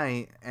Friday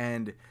night,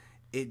 and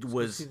it was.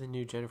 Let's see the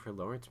new Jennifer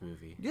Lawrence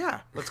movie. Yeah,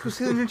 let's go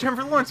see the new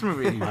Jennifer Lawrence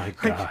movie. Oh my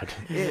God.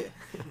 It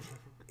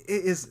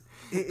is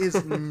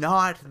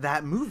not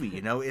that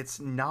movie,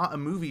 It's not a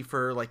movie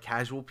for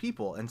casual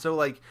people, and so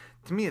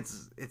to me,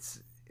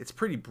 it's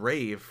pretty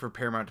brave for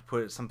Paramount to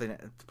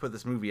put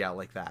this movie out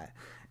like that,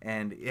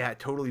 and yeah, it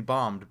totally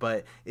bombed,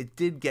 but it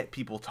did get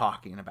people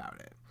talking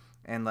about it,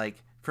 and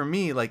for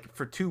me,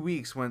 for 2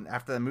 weeks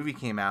after that movie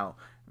came out,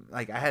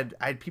 I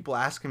had people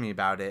asking me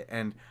about it,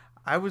 and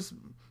I was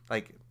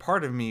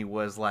part of me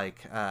was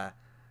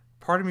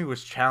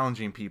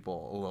challenging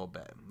people a little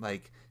bit.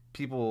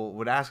 People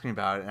would ask me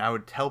about it, and I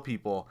would tell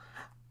people,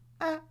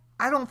 I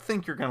don't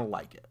think you're gonna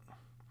like it.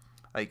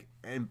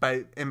 And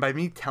by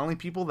me telling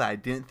people that I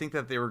didn't think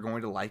that they were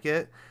going to like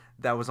it,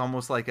 that was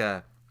almost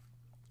well,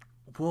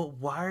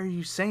 why are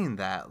you saying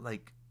that?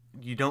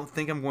 You don't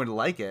think I'm going to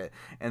like it,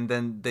 and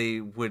then they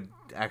would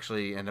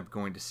actually end up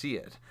going to see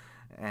it,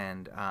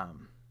 and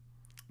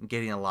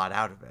getting a lot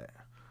out of it.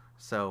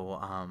 So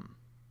I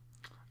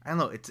don't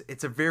know.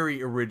 It's a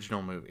very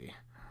original movie.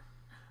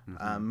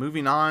 Mm-hmm.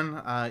 Moving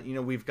on,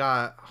 we've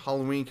got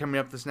Halloween coming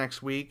up this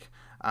next week.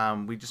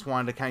 We just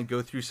wanted to kind of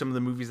go through some of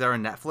the movies that are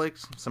on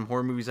Netflix, some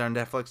horror movies that are on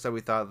Netflix that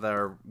we thought that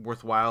are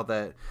worthwhile,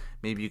 that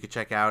maybe you could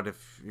check out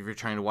if you're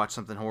trying to watch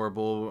something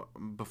horrible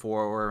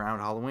before or around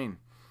Halloween.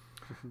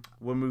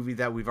 One movie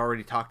that we've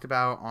already talked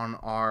about on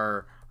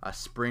our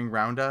spring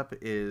roundup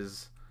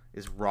is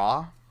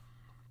Raw.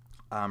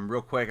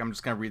 Real quick, I'm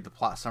just going to read the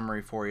plot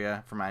summary for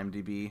you from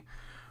IMDb.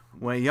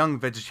 When a young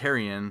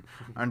vegetarian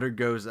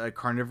undergoes a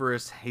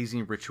carnivorous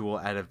hazing ritual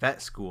at a vet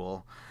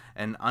school,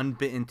 an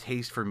unbitten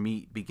taste for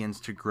meat begins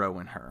to grow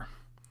in her.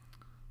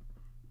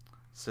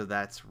 So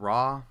that's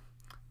Raw.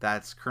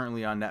 That's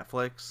currently on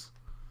Netflix.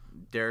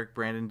 Derek,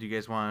 Brandon, do you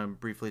guys want to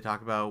briefly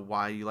talk about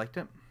why you liked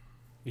it?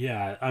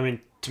 Yeah, I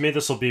mean, to me,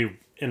 this will be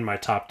in my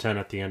top 10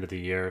 at the end of the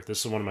year.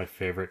 This is one of my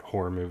favorite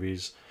horror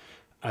movies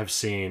I've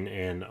seen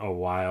in a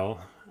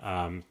while.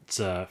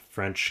 It's a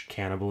French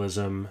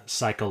cannibalism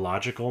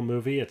psychological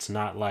movie. It's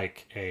not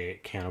like a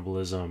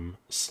cannibalism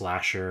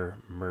slasher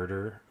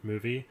murder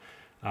movie.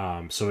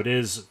 So it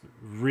is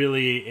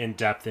really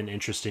in-depth and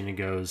interesting and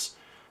goes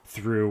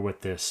through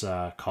what this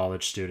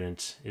college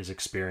student is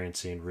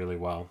experiencing really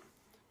well.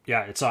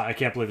 Yeah, I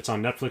can't believe it's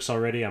on Netflix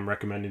already. I'm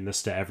recommending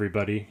this to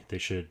everybody. They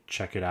should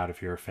check it out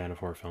if you're a fan of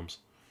horror films.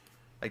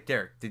 Like,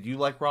 Derek, did you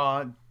like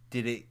Raw?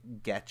 Did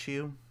it get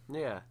you?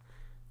 Yeah.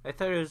 I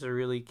thought it was a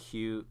really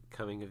cute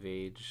coming of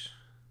age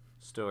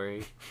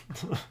story.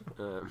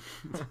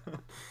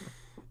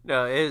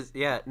 No, it is,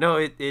 yeah. No,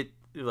 it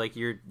like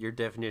your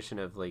definition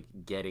of like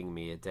getting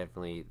me,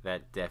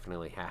 that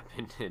definitely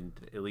happened in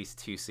at least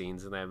 2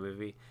 scenes in that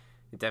movie.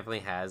 It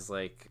definitely has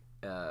like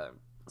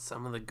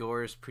some of the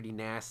gore is pretty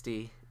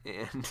nasty,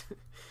 and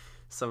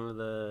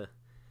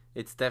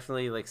it's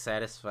definitely like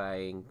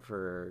satisfying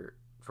for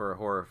a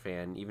horror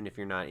fan, even if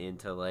you're not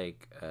into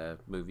like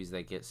movies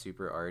that get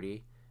super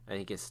arty. I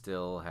think it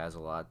still has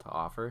a lot to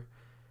offer,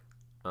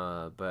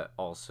 but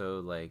also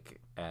like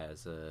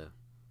as a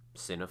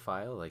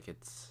cinephile, like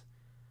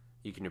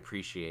you can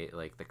appreciate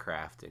like the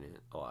craft in it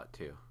a lot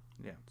too.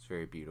 Yeah, it's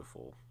very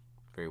beautiful,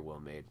 very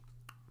well made.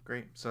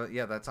 Great. So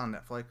yeah, that's on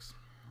Netflix.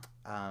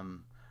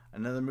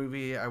 Another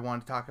movie I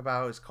want to talk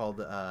about is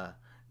called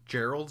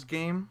Gerald's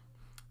Game.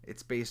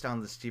 It's based on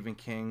the Stephen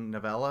King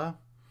novella,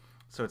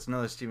 so it's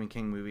another Stephen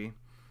King movie.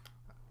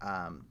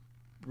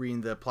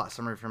 Reading the plot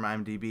summary from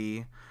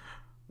IMDb.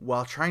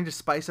 While trying to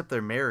spice up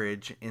their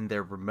marriage in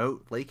their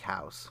remote lake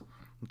house,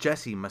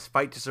 Jessie must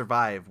fight to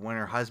survive when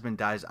her husband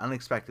dies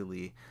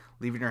unexpectedly,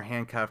 leaving her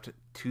handcuffed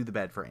to the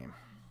bed frame.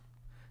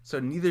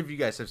 So neither of you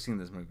guys have seen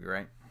this movie,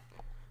 right?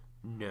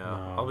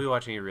 No. I'll be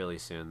watching it really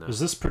soon, though. Is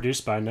this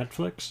produced by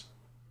Netflix?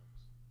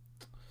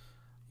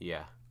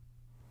 Yeah.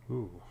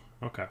 Ooh,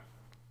 okay.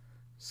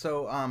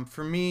 So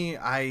for me,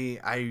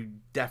 I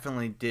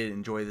definitely did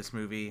enjoy this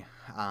movie.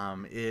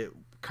 It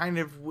kind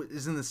of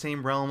is in the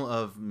same realm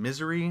of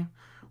Misery,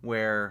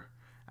 where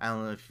I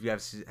don't know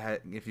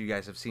if you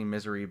guys have seen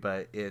Misery,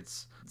 but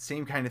it's the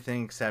same kind of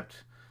thing,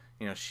 except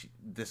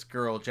this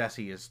girl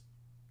Jessie is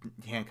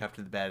handcuffed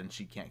to the bed and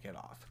she can't get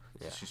off.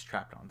 So she's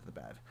trapped onto the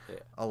bed. Yeah.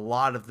 A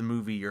lot of the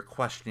movie you're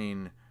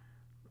questioning.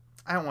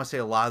 I don't want to say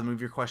a lot of the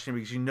movie you're questioning,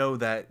 because you know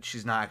that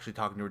she's not actually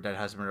talking to her dead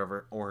husband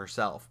or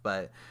herself,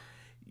 but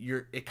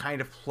it kind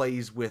of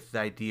plays with the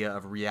idea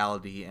of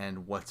reality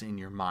and what's in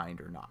your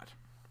mind or not.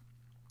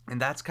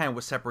 And that's kind of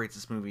what separates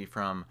this movie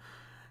from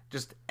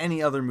just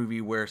any other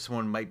movie where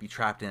someone might be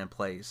trapped in a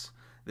place.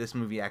 This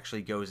movie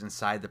actually goes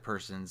inside the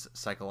person's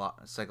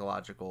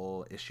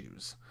psychological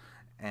issues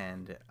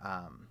and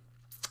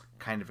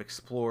kind of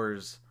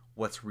explores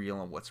what's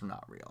real and what's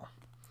not real.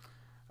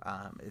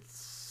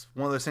 It's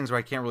one of those things where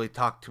I can't really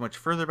talk too much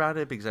further about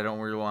it because I don't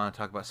really want to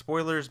talk about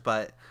spoilers,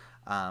 but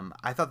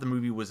I thought the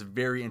movie was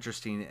very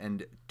interesting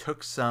and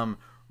took some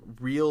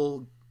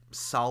real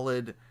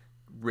solid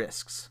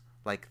risks.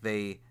 Like,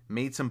 they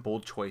made some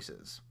bold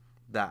choices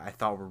that I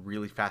thought were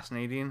really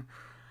fascinating.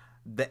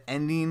 The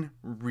ending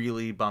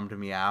really bummed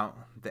me out.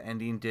 The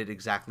ending did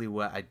exactly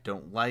what I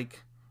don't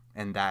like,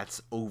 and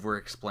that's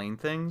over-explain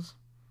things.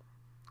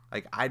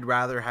 Like, I'd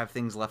rather have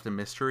things left a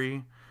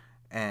mystery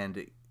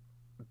and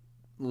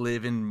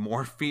live in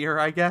more fear,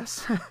 I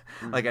guess.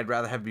 Like, I'd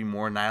rather have be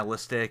more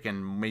nihilistic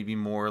and maybe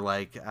more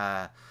like,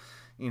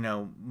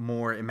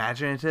 more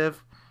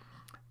imaginative.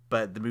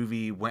 But the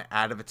movie went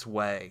out of its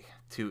way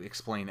to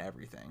explain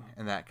everything,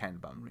 and that kind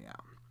of bummed me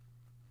out.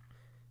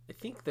 I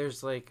think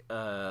there's like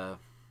a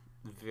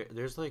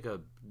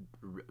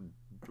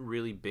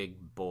really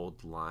big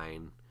bold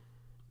line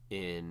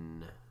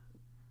in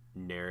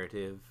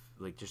narrative,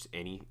 like just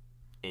any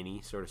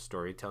sort of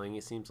storytelling,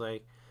 it seems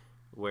like,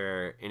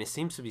 and it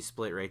seems to be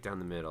split right down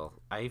the middle.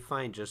 I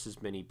find just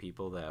as many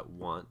people that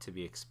want to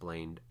be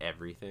explained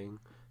everything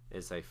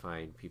as I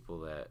find people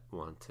that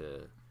want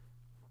to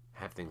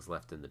have things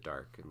left in the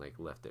dark and like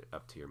left it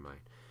up to your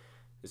mind.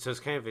 So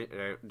it's kind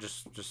of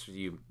just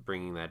you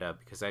bringing that up,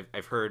 because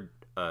I've heard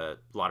a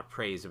lot of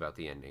praise about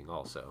the ending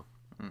also.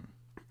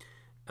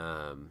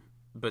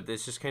 But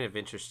it's just kind of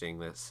interesting.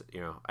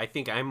 I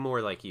think I'm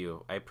more like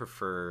you. I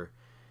prefer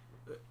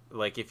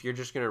like if you're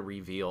just gonna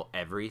reveal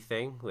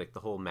everything, like the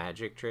whole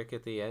magic trick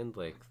at the end,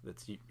 like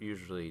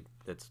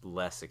that's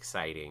less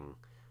exciting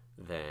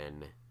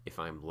than if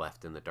I'm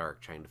left in the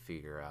dark trying to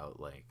figure out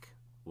like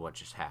what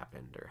just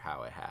happened or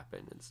how it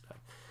happened and stuff.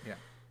 Yeah.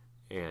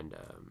 And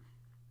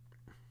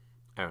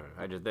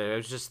I don't know. I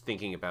was just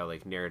thinking about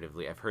like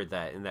narratively. I've heard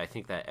that, and I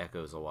think that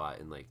echoes a lot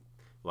in like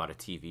a lot of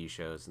TV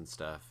shows and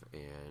stuff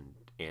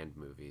and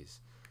movies.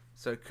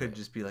 So it could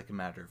just be like a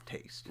matter of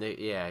taste.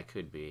 Yeah, it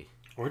could be.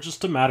 Or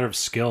just a matter of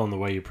skill in the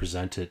way you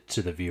present it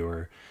to the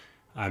viewer.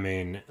 I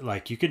mean,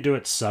 like, you could do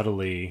it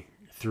subtly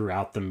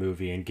throughout the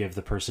movie and give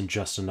the person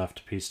just enough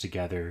to piece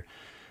together,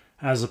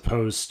 as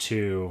opposed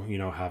to, you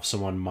know, have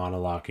someone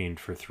monologuing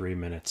for 3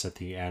 minutes at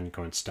the end,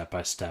 going step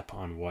by step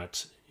on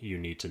what you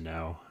need to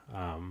know.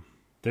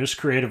 There's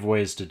creative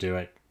ways to do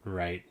it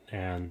right,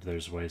 and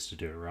there's ways to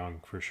do it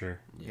wrong, for sure.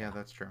 Yeah,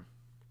 that's true.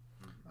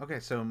 Okay,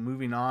 so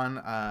moving on,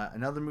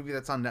 another movie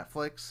that's on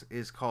Netflix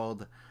is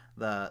called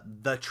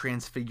The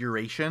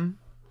Transfiguration.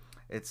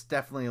 It's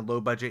definitely a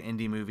low-budget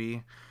indie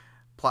movie.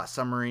 Plot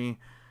summary: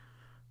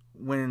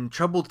 when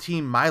troubled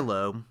teen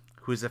Milo,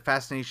 who has a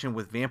fascination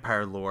with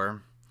vampire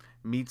lore,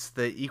 meets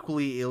the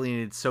equally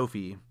alienated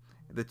Sophie,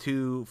 the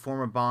two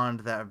form a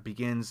bond that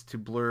begins to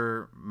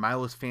blur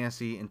Milo's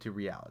fantasy into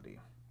reality.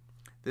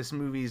 This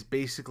movie is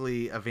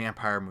basically a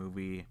vampire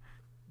movie,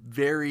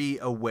 very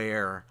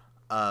aware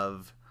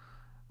of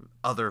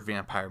other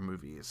vampire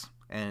movies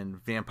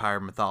and vampire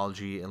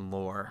mythology and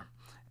lore,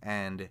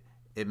 and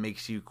it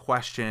makes you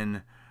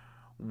question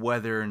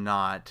whether or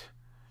not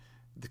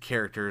the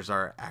characters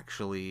are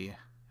actually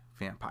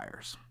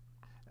vampires.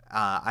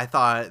 I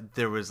thought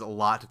there was a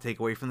lot to take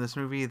away from this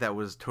movie that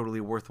was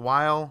totally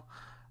worthwhile.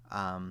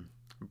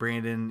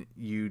 Brandon,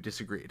 you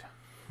disagreed.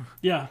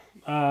 Yeah,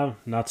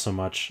 not so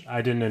much.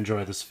 I didn't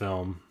enjoy this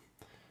film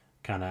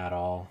kind of at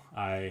all.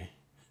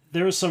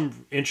 There was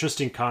some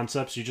interesting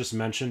concepts. You just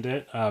mentioned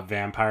it. A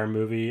vampire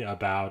movie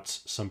about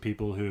some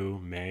people who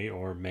may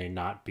or may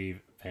not be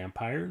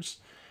vampires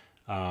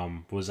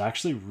was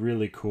actually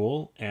really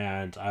cool.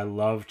 And I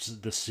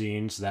loved the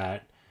scenes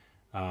that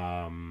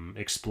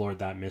explored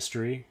that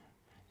mystery.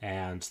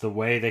 And the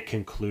way they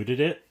concluded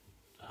it,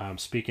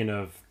 speaking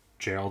of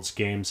Gerald's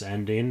Game's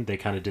ending, they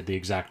kind of did the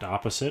exact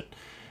opposite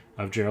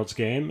of Gerald's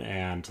Game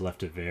and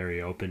left it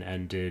very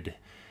open-ended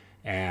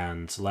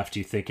and left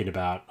you thinking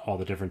about all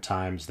the different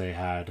times they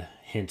had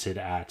hinted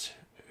at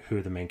who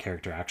the main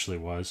character actually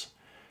was.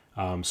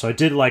 So I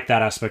did like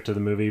that aspect of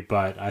the movie,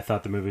 but I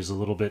thought the movie was a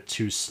little bit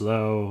too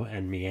slow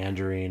and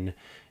meandering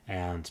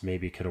and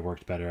maybe could have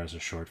worked better as a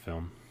short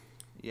film.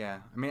 Yeah,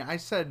 I mean, I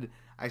said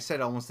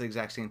almost the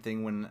exact same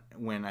thing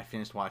when I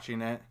finished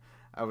watching it.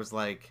 I was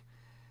like,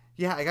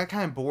 yeah, I got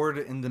kind of bored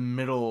in the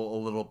middle a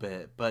little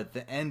bit, but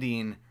the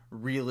ending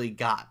really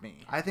got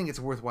me. I think it's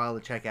worthwhile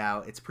to check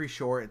out. It's pretty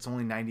short. It's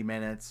only 90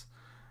 minutes.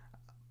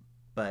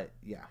 But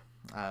yeah,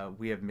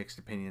 we have mixed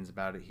opinions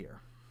about it here.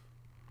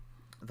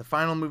 The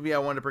final movie I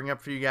want to bring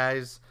up for you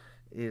guys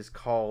is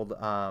called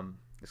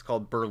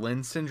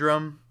Berlin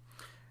Syndrome.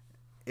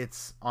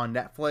 It's on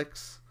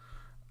Netflix.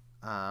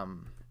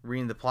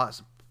 Reading the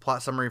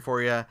plot summary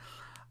for you.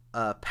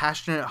 A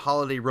passionate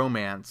holiday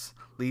romance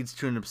leads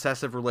to an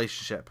obsessive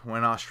relationship when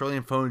an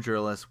Australian phone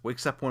journalist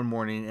wakes up one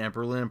morning in a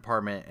Berlin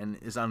apartment and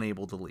is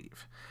unable to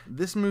leave.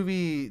 This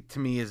movie, to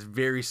me, is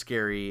very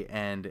scary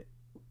and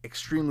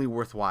extremely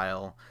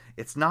worthwhile.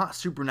 It's not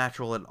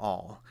supernatural at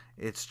all.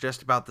 It's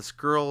just about this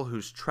girl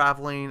who's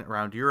traveling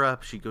around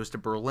Europe. She goes to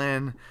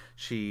Berlin.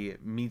 She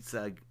meets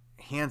a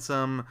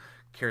handsome,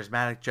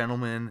 charismatic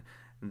gentleman.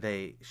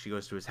 She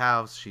goes to his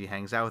house. She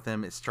hangs out with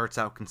him. It starts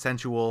out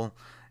consensual,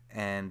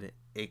 and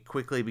it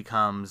quickly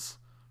becomes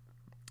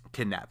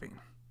kidnapping.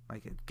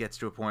 Like, it gets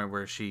to a point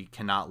where she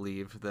cannot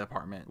leave the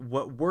apartment.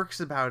 What works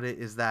about it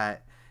is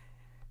that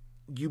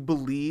you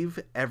believe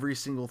every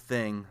single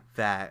thing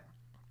that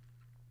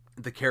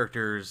the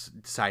characters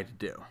decide to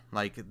do.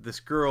 Like,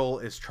 this girl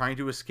is trying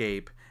to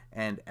escape,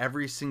 and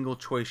every single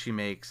choice she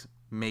makes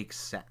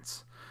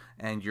sense.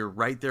 And you're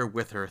right there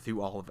with her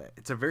through all of it.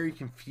 It's a very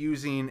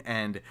confusing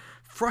and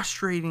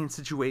frustrating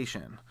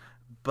situation,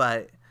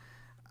 but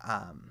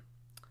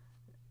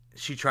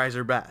she tries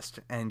her best,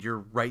 and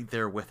you're right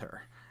there with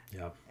her.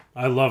 Yeah.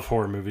 I love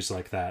horror movies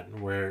like that,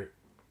 where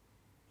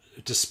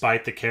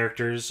despite the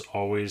characters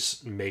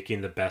always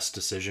making the best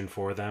decision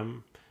for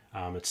them,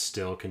 it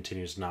still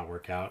continues to not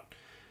work out.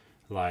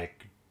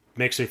 Like,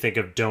 makes me think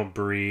of Don't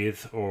Breathe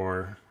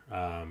or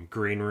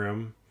Green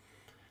Room.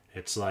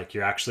 It's like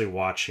you're actually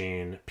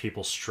watching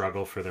people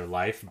struggle for their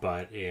life,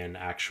 but in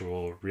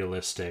actual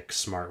realistic,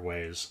 smart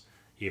ways,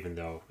 even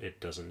though it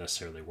doesn't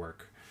necessarily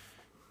work.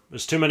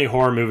 There's too many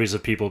horror movies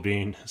of people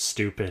being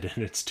stupid,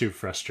 and it's too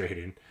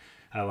frustrating.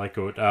 I like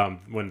it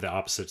when the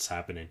opposite's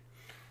happening.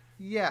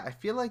 Yeah, I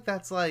feel like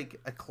that's like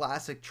a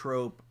classic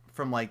trope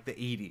from like the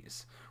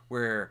 80s,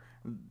 where,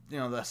 you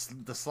know,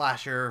 the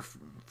slasher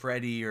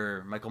Freddy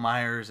or Michael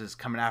Myers is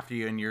coming after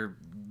you, and you're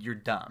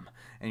dumb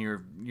and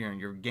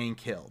you're getting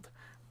killed.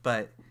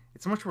 But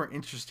it's much more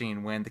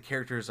interesting when the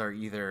characters are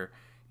either,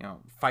 you know,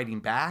 fighting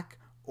back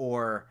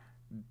or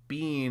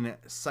being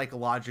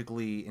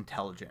psychologically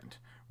intelligent,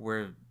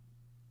 where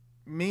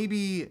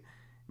maybe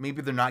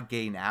they're not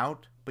getting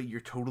out, but you're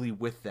totally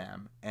with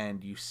them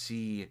and you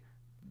see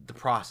the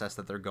process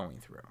that they're going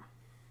through.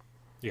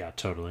 Yeah,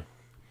 totally.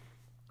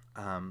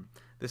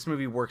 This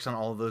movie works on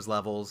all of those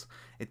levels.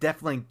 It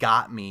definitely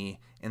got me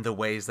in the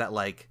ways that,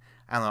 like,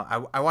 I don't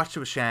know. I watched it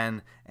with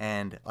Shen,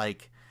 and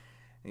like,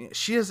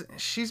 she's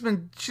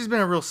been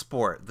a real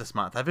sport this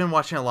month. I've been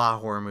watching a lot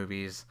of horror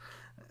movies.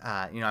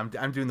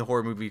 I'm doing the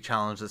horror movie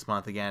challenge this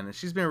month again, and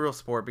she's been a real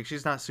sport because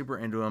she's not super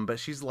into them, but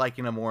she's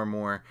liking them more and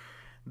more.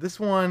 This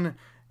one,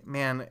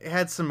 man, it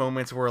had some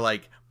moments where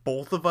like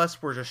both of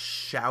us were just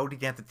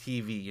shouting at the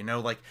TV,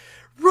 like,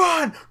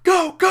 run,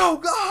 go, go,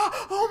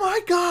 oh my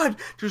God,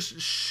 just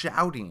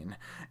shouting.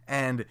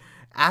 And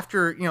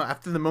after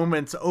the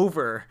moment's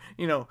over,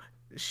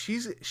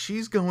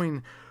 she's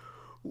going,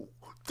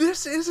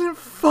 this isn't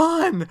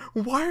fun.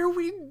 Why are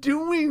we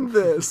doing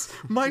this?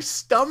 My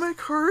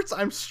stomach hurts.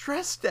 I'm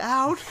stressed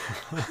out.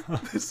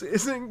 This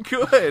isn't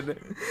good.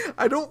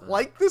 I don't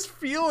like this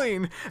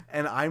feeling.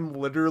 And I'm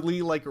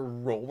literally like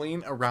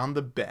rolling around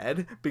the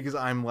bed because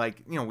I'm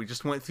like, we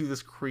just went through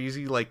this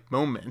crazy like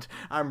moment.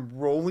 I'm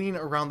rolling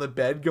around the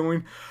bed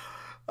going,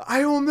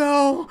 I don't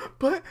know,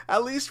 but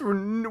at least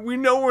we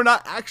know we're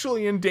not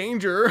actually in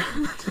danger.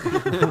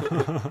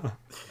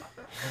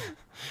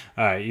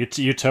 All right,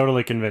 you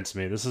totally convinced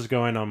me. This is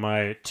going on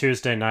my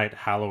Tuesday night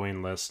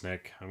Halloween list,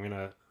 Nick. I'm going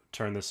to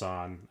turn this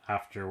on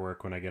after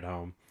work when I get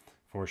home,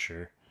 for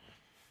sure.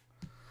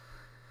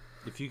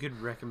 If you could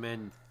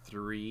recommend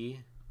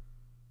 3,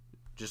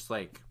 just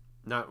like,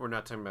 we're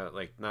not talking about,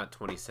 like, not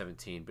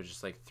 2017, but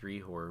just like 3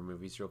 horror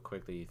movies real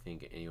quick that you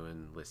think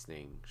anyone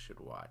listening should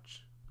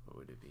watch, what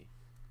would it be?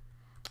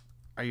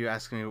 Are you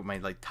asking me what my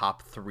like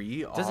top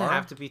 3 are? It doesn't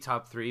have to be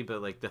top 3, but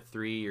like the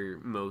 3 you're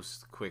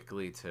most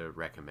quickly to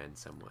recommend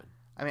someone.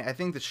 I mean, I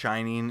think The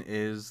Shining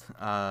is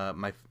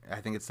I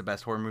think it's the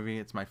best horror movie.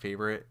 It's my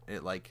favorite.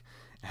 It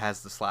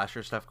has the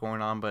slasher stuff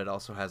going on, but it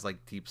also has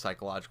like deep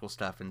psychological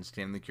stuff, and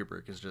Stanley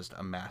Kubrick is just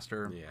a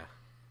master.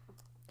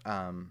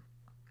 Yeah.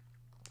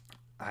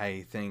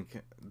 I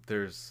think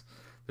there's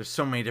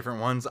so many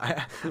different ones.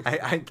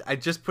 I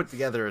just put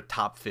together a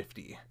top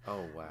 50.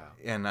 Oh wow.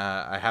 And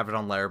I have it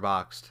on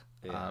Letterboxd.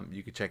 Yeah.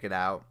 You could check it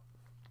out.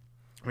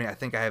 I mean, I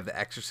think I have The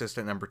Exorcist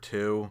at number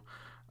 2.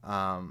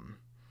 A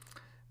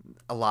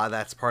lot of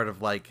that's part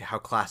of like how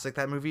classic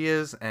that movie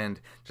is,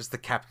 and just the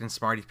Captain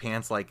Smarty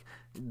Pants like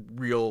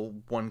real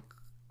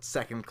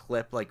 1-second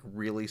clip like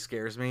really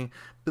scares me.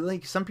 But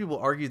like some people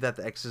argue that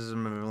The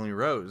Exorcism of Emily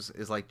Rose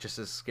is like just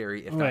as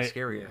scary, if not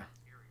scarier.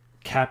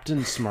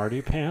 Captain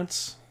Smarty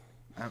Pants?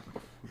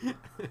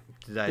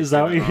 Is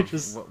that what you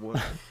just?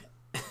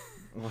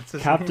 What's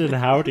his Captain name?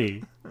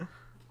 Howdy.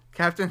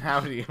 Captain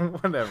Howdy,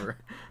 whatever.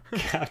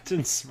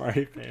 Captain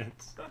Smarty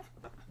Pants.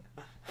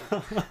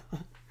 Oh,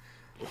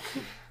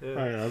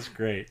 yeah, that's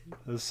great.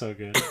 That's so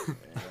good.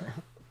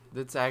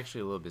 That's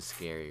actually a little bit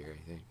scarier,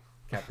 I think.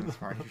 Captain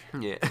Smarty.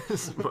 Yeah,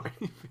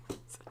 Smarty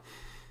Pants.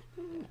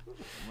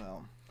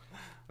 Well,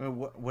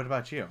 what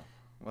about you?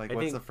 Like,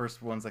 what's the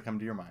first ones that come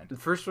to your mind? The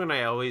first one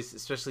I always,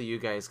 especially you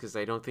guys, because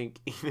I don't think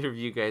either of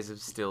you guys have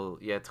still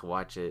yet to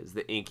watch it, is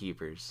The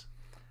Innkeepers.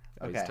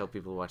 I always tell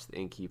people to watch The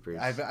Innkeepers.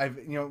 I've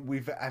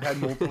had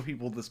multiple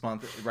people this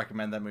month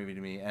recommend that movie to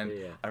me, and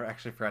I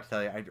actually forgot to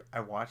tell you, I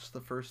watched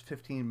the first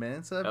 15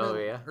 minutes of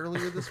it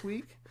earlier this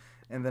week,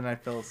 and then I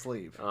fell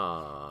asleep.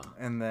 Aww.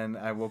 And then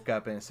I woke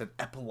up and it said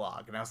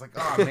epilogue, and I was like,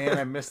 oh man,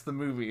 I missed the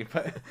movie,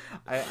 but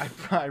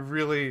I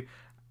really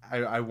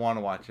want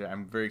to watch it.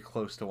 I'm very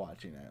close to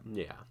watching it.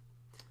 Yeah.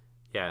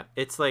 Yeah,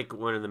 it's like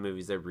one of the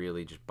movies that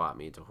really just brought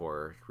me into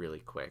horror really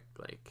quick.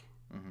 Like,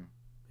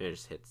 it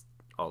just hits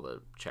all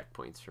the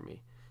checkpoints for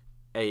me.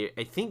 I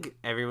think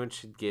everyone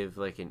should give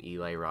like an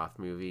Eli Roth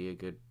movie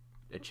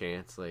a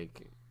chance,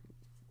 like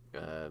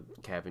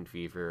Cabin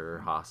Fever or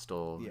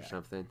Hostel or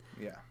something.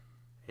 Yeah.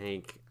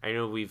 I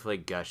know we've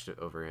like gushed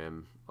over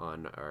him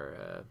on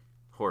our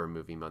horror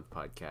movie month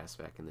podcast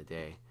back in the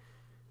day,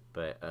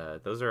 but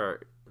those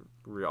are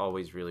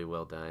always really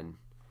well done.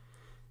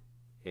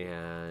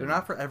 And they're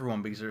not for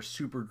everyone because they're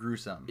super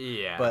gruesome.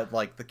 Yeah. But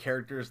like the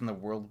characters and the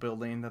world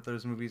building that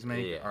those movies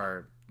make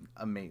are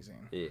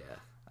amazing. Yeah.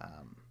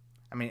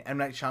 I mean, M.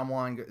 Night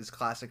Shyamalan is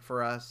classic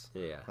for us.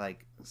 Yeah.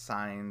 Like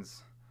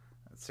Signs,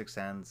 Sixth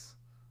Sense.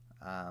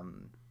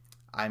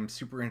 I'm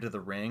super into The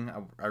Ring.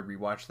 I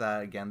rewatched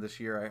that again this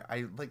year.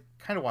 I like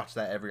kind of watch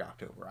that every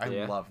October. I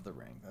love The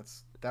Ring.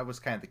 That was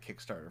kind of the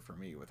Kickstarter for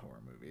me with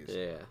horror movies.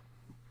 Yeah.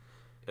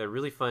 A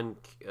really fun,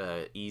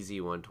 easy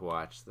one to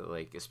watch that,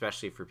 like,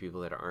 especially for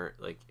people that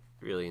aren't like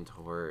really into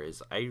horror,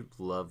 is I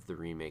love the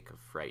remake of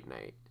Fright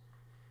Night.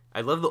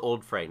 I love the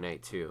old Fright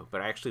Night too,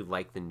 but I actually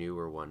like the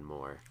newer one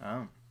more.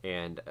 Oh.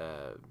 And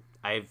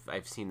I've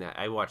seen that.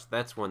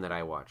 That's one that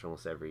I watch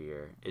almost every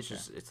year.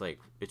 It's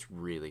it's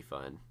really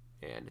fun,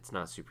 and it's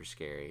not super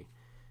scary.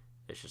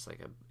 It's just like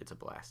it's a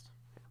blast.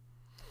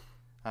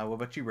 What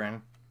about you,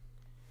 Brandon?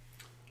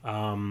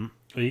 Well,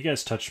 you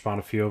guys touched upon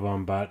a few of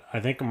them, but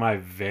I think my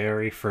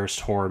very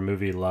first horror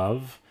movie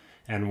love,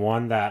 and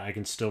one that I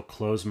can still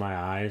close my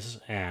eyes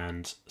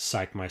and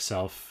psych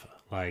myself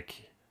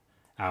like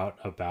out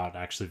about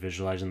actually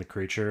visualizing the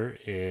creature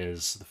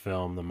is the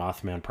film The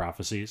Mothman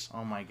Prophecies.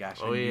 Oh my gosh!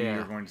 Oh, I knew yeah.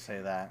 you were going to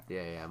say that.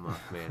 Yeah,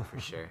 Mothman for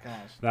sure.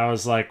 Gosh. That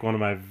was like one of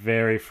my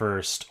very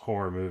first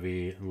horror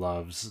movie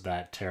loves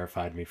that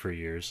terrified me for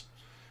years.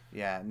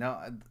 Yeah. No,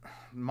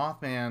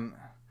 Mothman.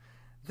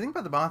 The thing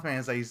about the Mothman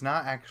is that he's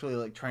not actually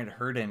like trying to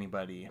hurt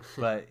anybody,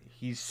 but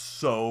he's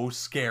so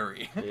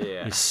scary.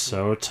 Yeah. He's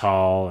so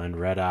tall and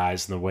red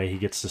eyes, and the way he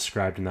gets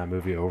described in that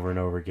movie over and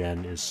over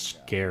again is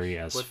scary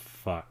as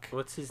fuck.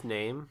 What's his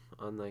name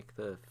on like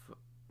the?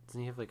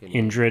 Doesn't he have like a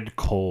name? Indrid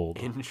Cold.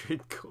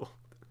 Indrid Cold.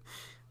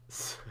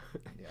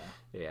 Yeah.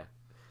 Yeah,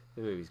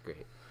 the movie's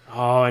great.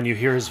 Oh, and you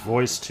hear his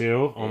voice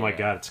too. Oh my Yeah.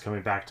 god, it's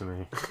coming back to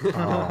me.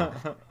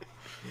 Oh.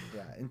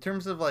 Yeah, in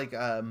terms of like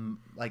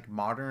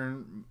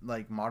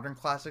modern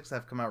classics that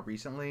have come out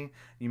recently,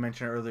 you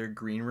mentioned earlier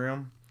Green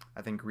Room.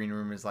 I think Green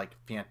Room is like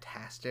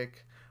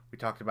fantastic. We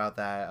talked about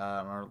that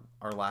on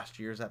our last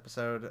year's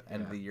episode,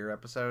 end of the year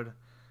episode,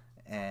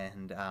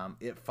 and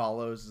It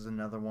Follows is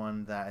another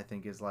one that I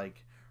think is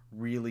like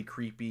really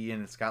creepy,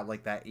 and it's got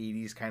like that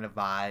 80s kind of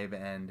vibe,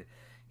 and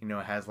you know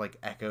it has like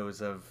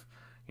echoes of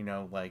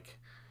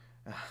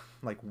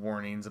like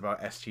warnings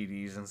about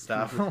STDs and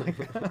stuff.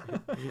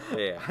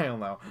 Yeah. I don't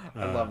know.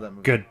 I love that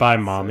movie. Goodbye,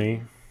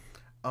 Mommy.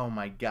 Oh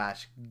my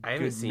gosh. I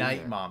haven't Good seen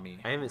Night, that. Mommy.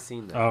 I haven't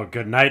seen that. Oh,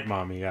 Good Night,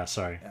 Mommy. Yeah,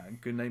 sorry. Yeah,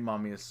 Good Night,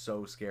 Mommy is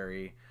so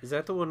scary. Is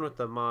that the one with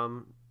the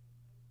mom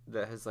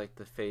that has like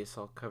the face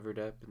all covered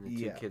up and the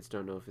two Yeah. kids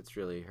don't know if it's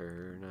really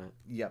her or not?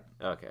 Yep.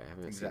 Okay, I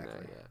haven't seen Exactly.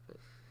 that yet. But...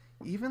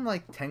 Even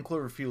like 10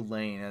 Cloverfield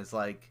Lane is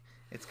like,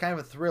 it's kind of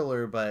a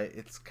thriller, but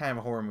it's kind of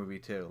a horror movie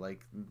too.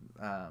 Like,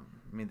 I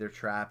mean, they're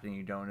trapped and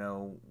you don't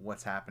know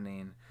what's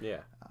happening. Yeah.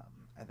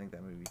 I think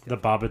that movie. The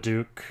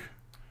Babadook.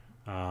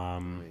 yeah.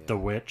 The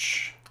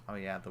Witch. Oh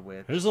yeah, The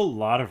Witch. There's a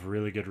lot of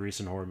really good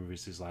recent horror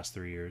movies these last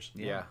 3 years.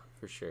 Yeah,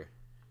 for sure.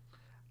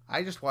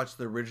 I just watched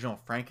the original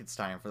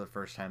Frankenstein for the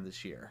first time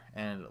this year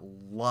and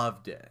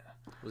loved it.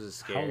 Was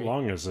it How scary?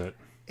 long is it?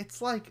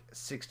 It's like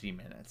 60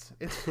 minutes.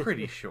 It's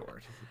pretty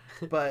short.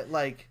 But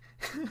like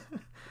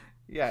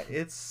yeah,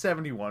 it's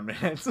 71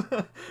 minutes.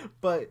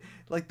 But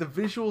like the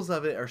visuals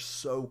of it are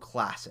so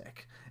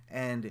classic,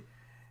 and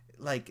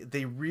like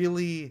they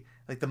really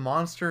like the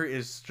monster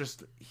is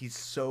just, he's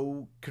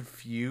so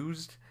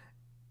confused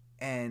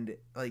and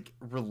like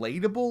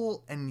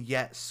relatable and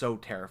yet so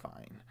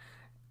terrifying.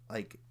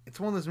 Like it's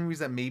one of those movies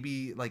that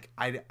maybe like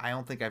I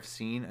don't think I've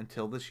seen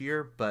until this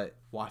year, but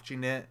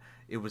watching it,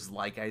 it was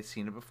like I'd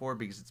seen it before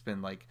because it's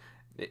been like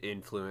It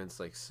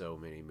influenced like so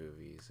many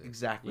movies. and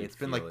exactly, you it's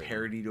been like feel it.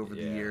 parodied over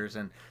the Yeah. years,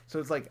 and so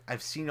it's like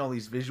I've seen all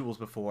these visuals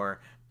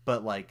before,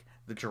 but like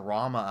the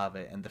drama of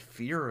it and the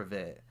fear of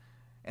it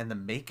and the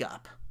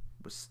makeup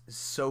was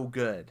so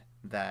good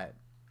that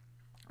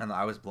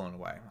I was blown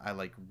away. I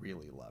like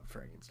really loved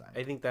Frankenstein.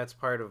 I think that's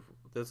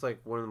like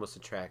one of the most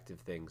attractive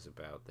things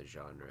about the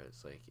genre.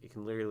 It's like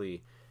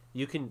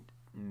you can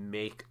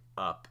make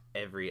up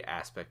every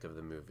aspect of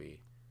the movie.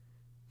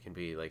 It can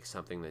be like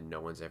something that no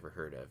one's ever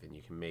heard of, and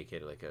you can make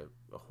it like a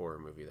horror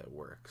movie that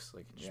works.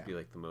 Like it should be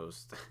like the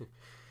most.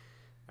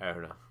 I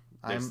don't know.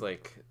 There's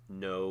like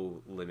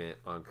no limit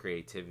on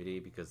creativity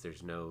because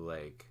there's no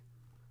like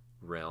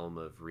realm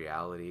of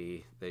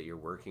reality that you're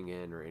working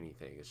in or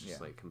anything. It's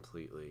just like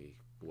completely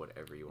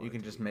whatever you want. You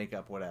can just make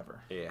up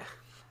whatever. Yeah.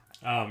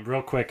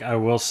 Real quick, I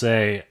will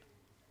say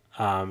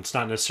it's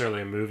not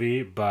necessarily a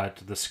movie, but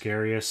the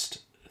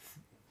scariest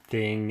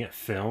thing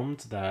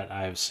filmed that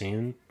I've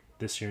seen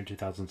this year in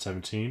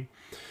 2017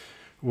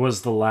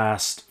 was the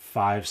last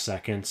 5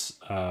 seconds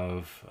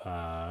of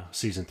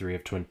season 3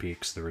 of Twin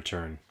Peaks: The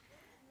Return.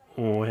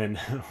 When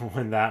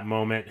that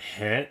moment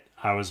hit,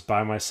 I was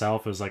by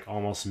myself. It was like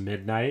almost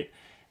midnight,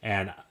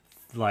 and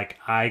like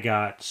I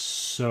got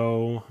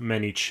so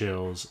many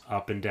chills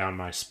up and down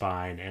my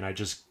spine, and I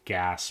just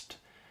gasped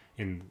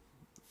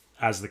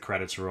as the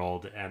credits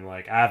rolled, and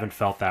like I haven't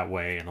felt that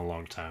way in a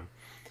long time.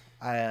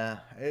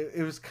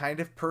 It was kind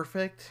of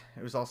perfect.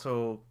 It was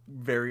also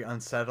very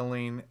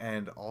unsettling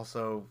and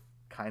also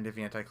kind of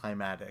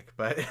anticlimactic,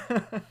 but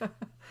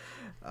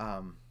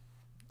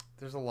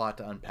there's a lot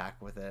to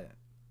unpack with it.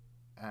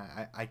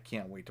 I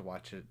can't wait to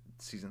watch it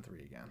season 3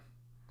 again.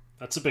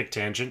 That's a big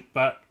tangent,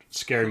 but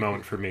scary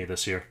moment for me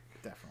this year.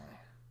 Definitely.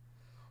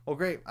 Well,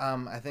 great.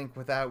 I think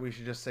with that we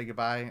should just say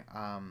goodbye.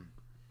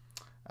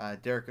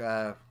 Derek,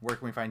 where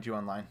can we find you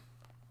online?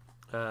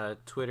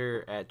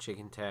 Twitter at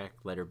Chicken Tack,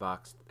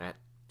 Letterboxd at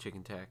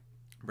Chicken Tack.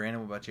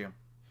 Brandon, what about you?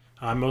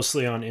 I'm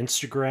mostly on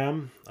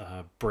Instagram,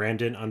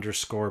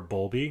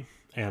 Brandon_Bolby,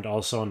 and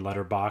also on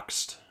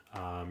Letterboxd.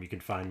 You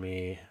can find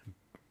me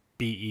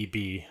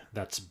BEB,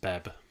 that's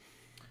Beb.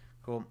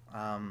 Cool.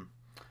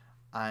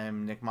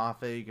 I'm Nick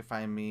Moffat. You can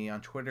find me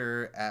on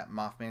Twitter at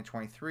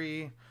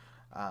Mothman23.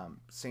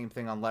 Same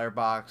thing on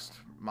Letterboxd,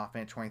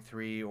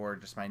 Mothman23, or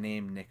just my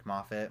name, Nick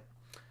Moffat.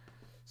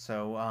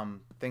 So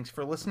thanks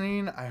for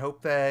listening. I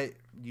hope that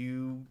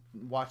you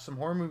watch some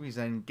horror movies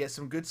and get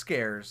some good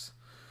scares.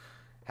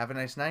 Have a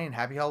nice night and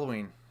happy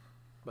Halloween.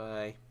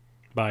 Bye.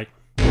 Bye.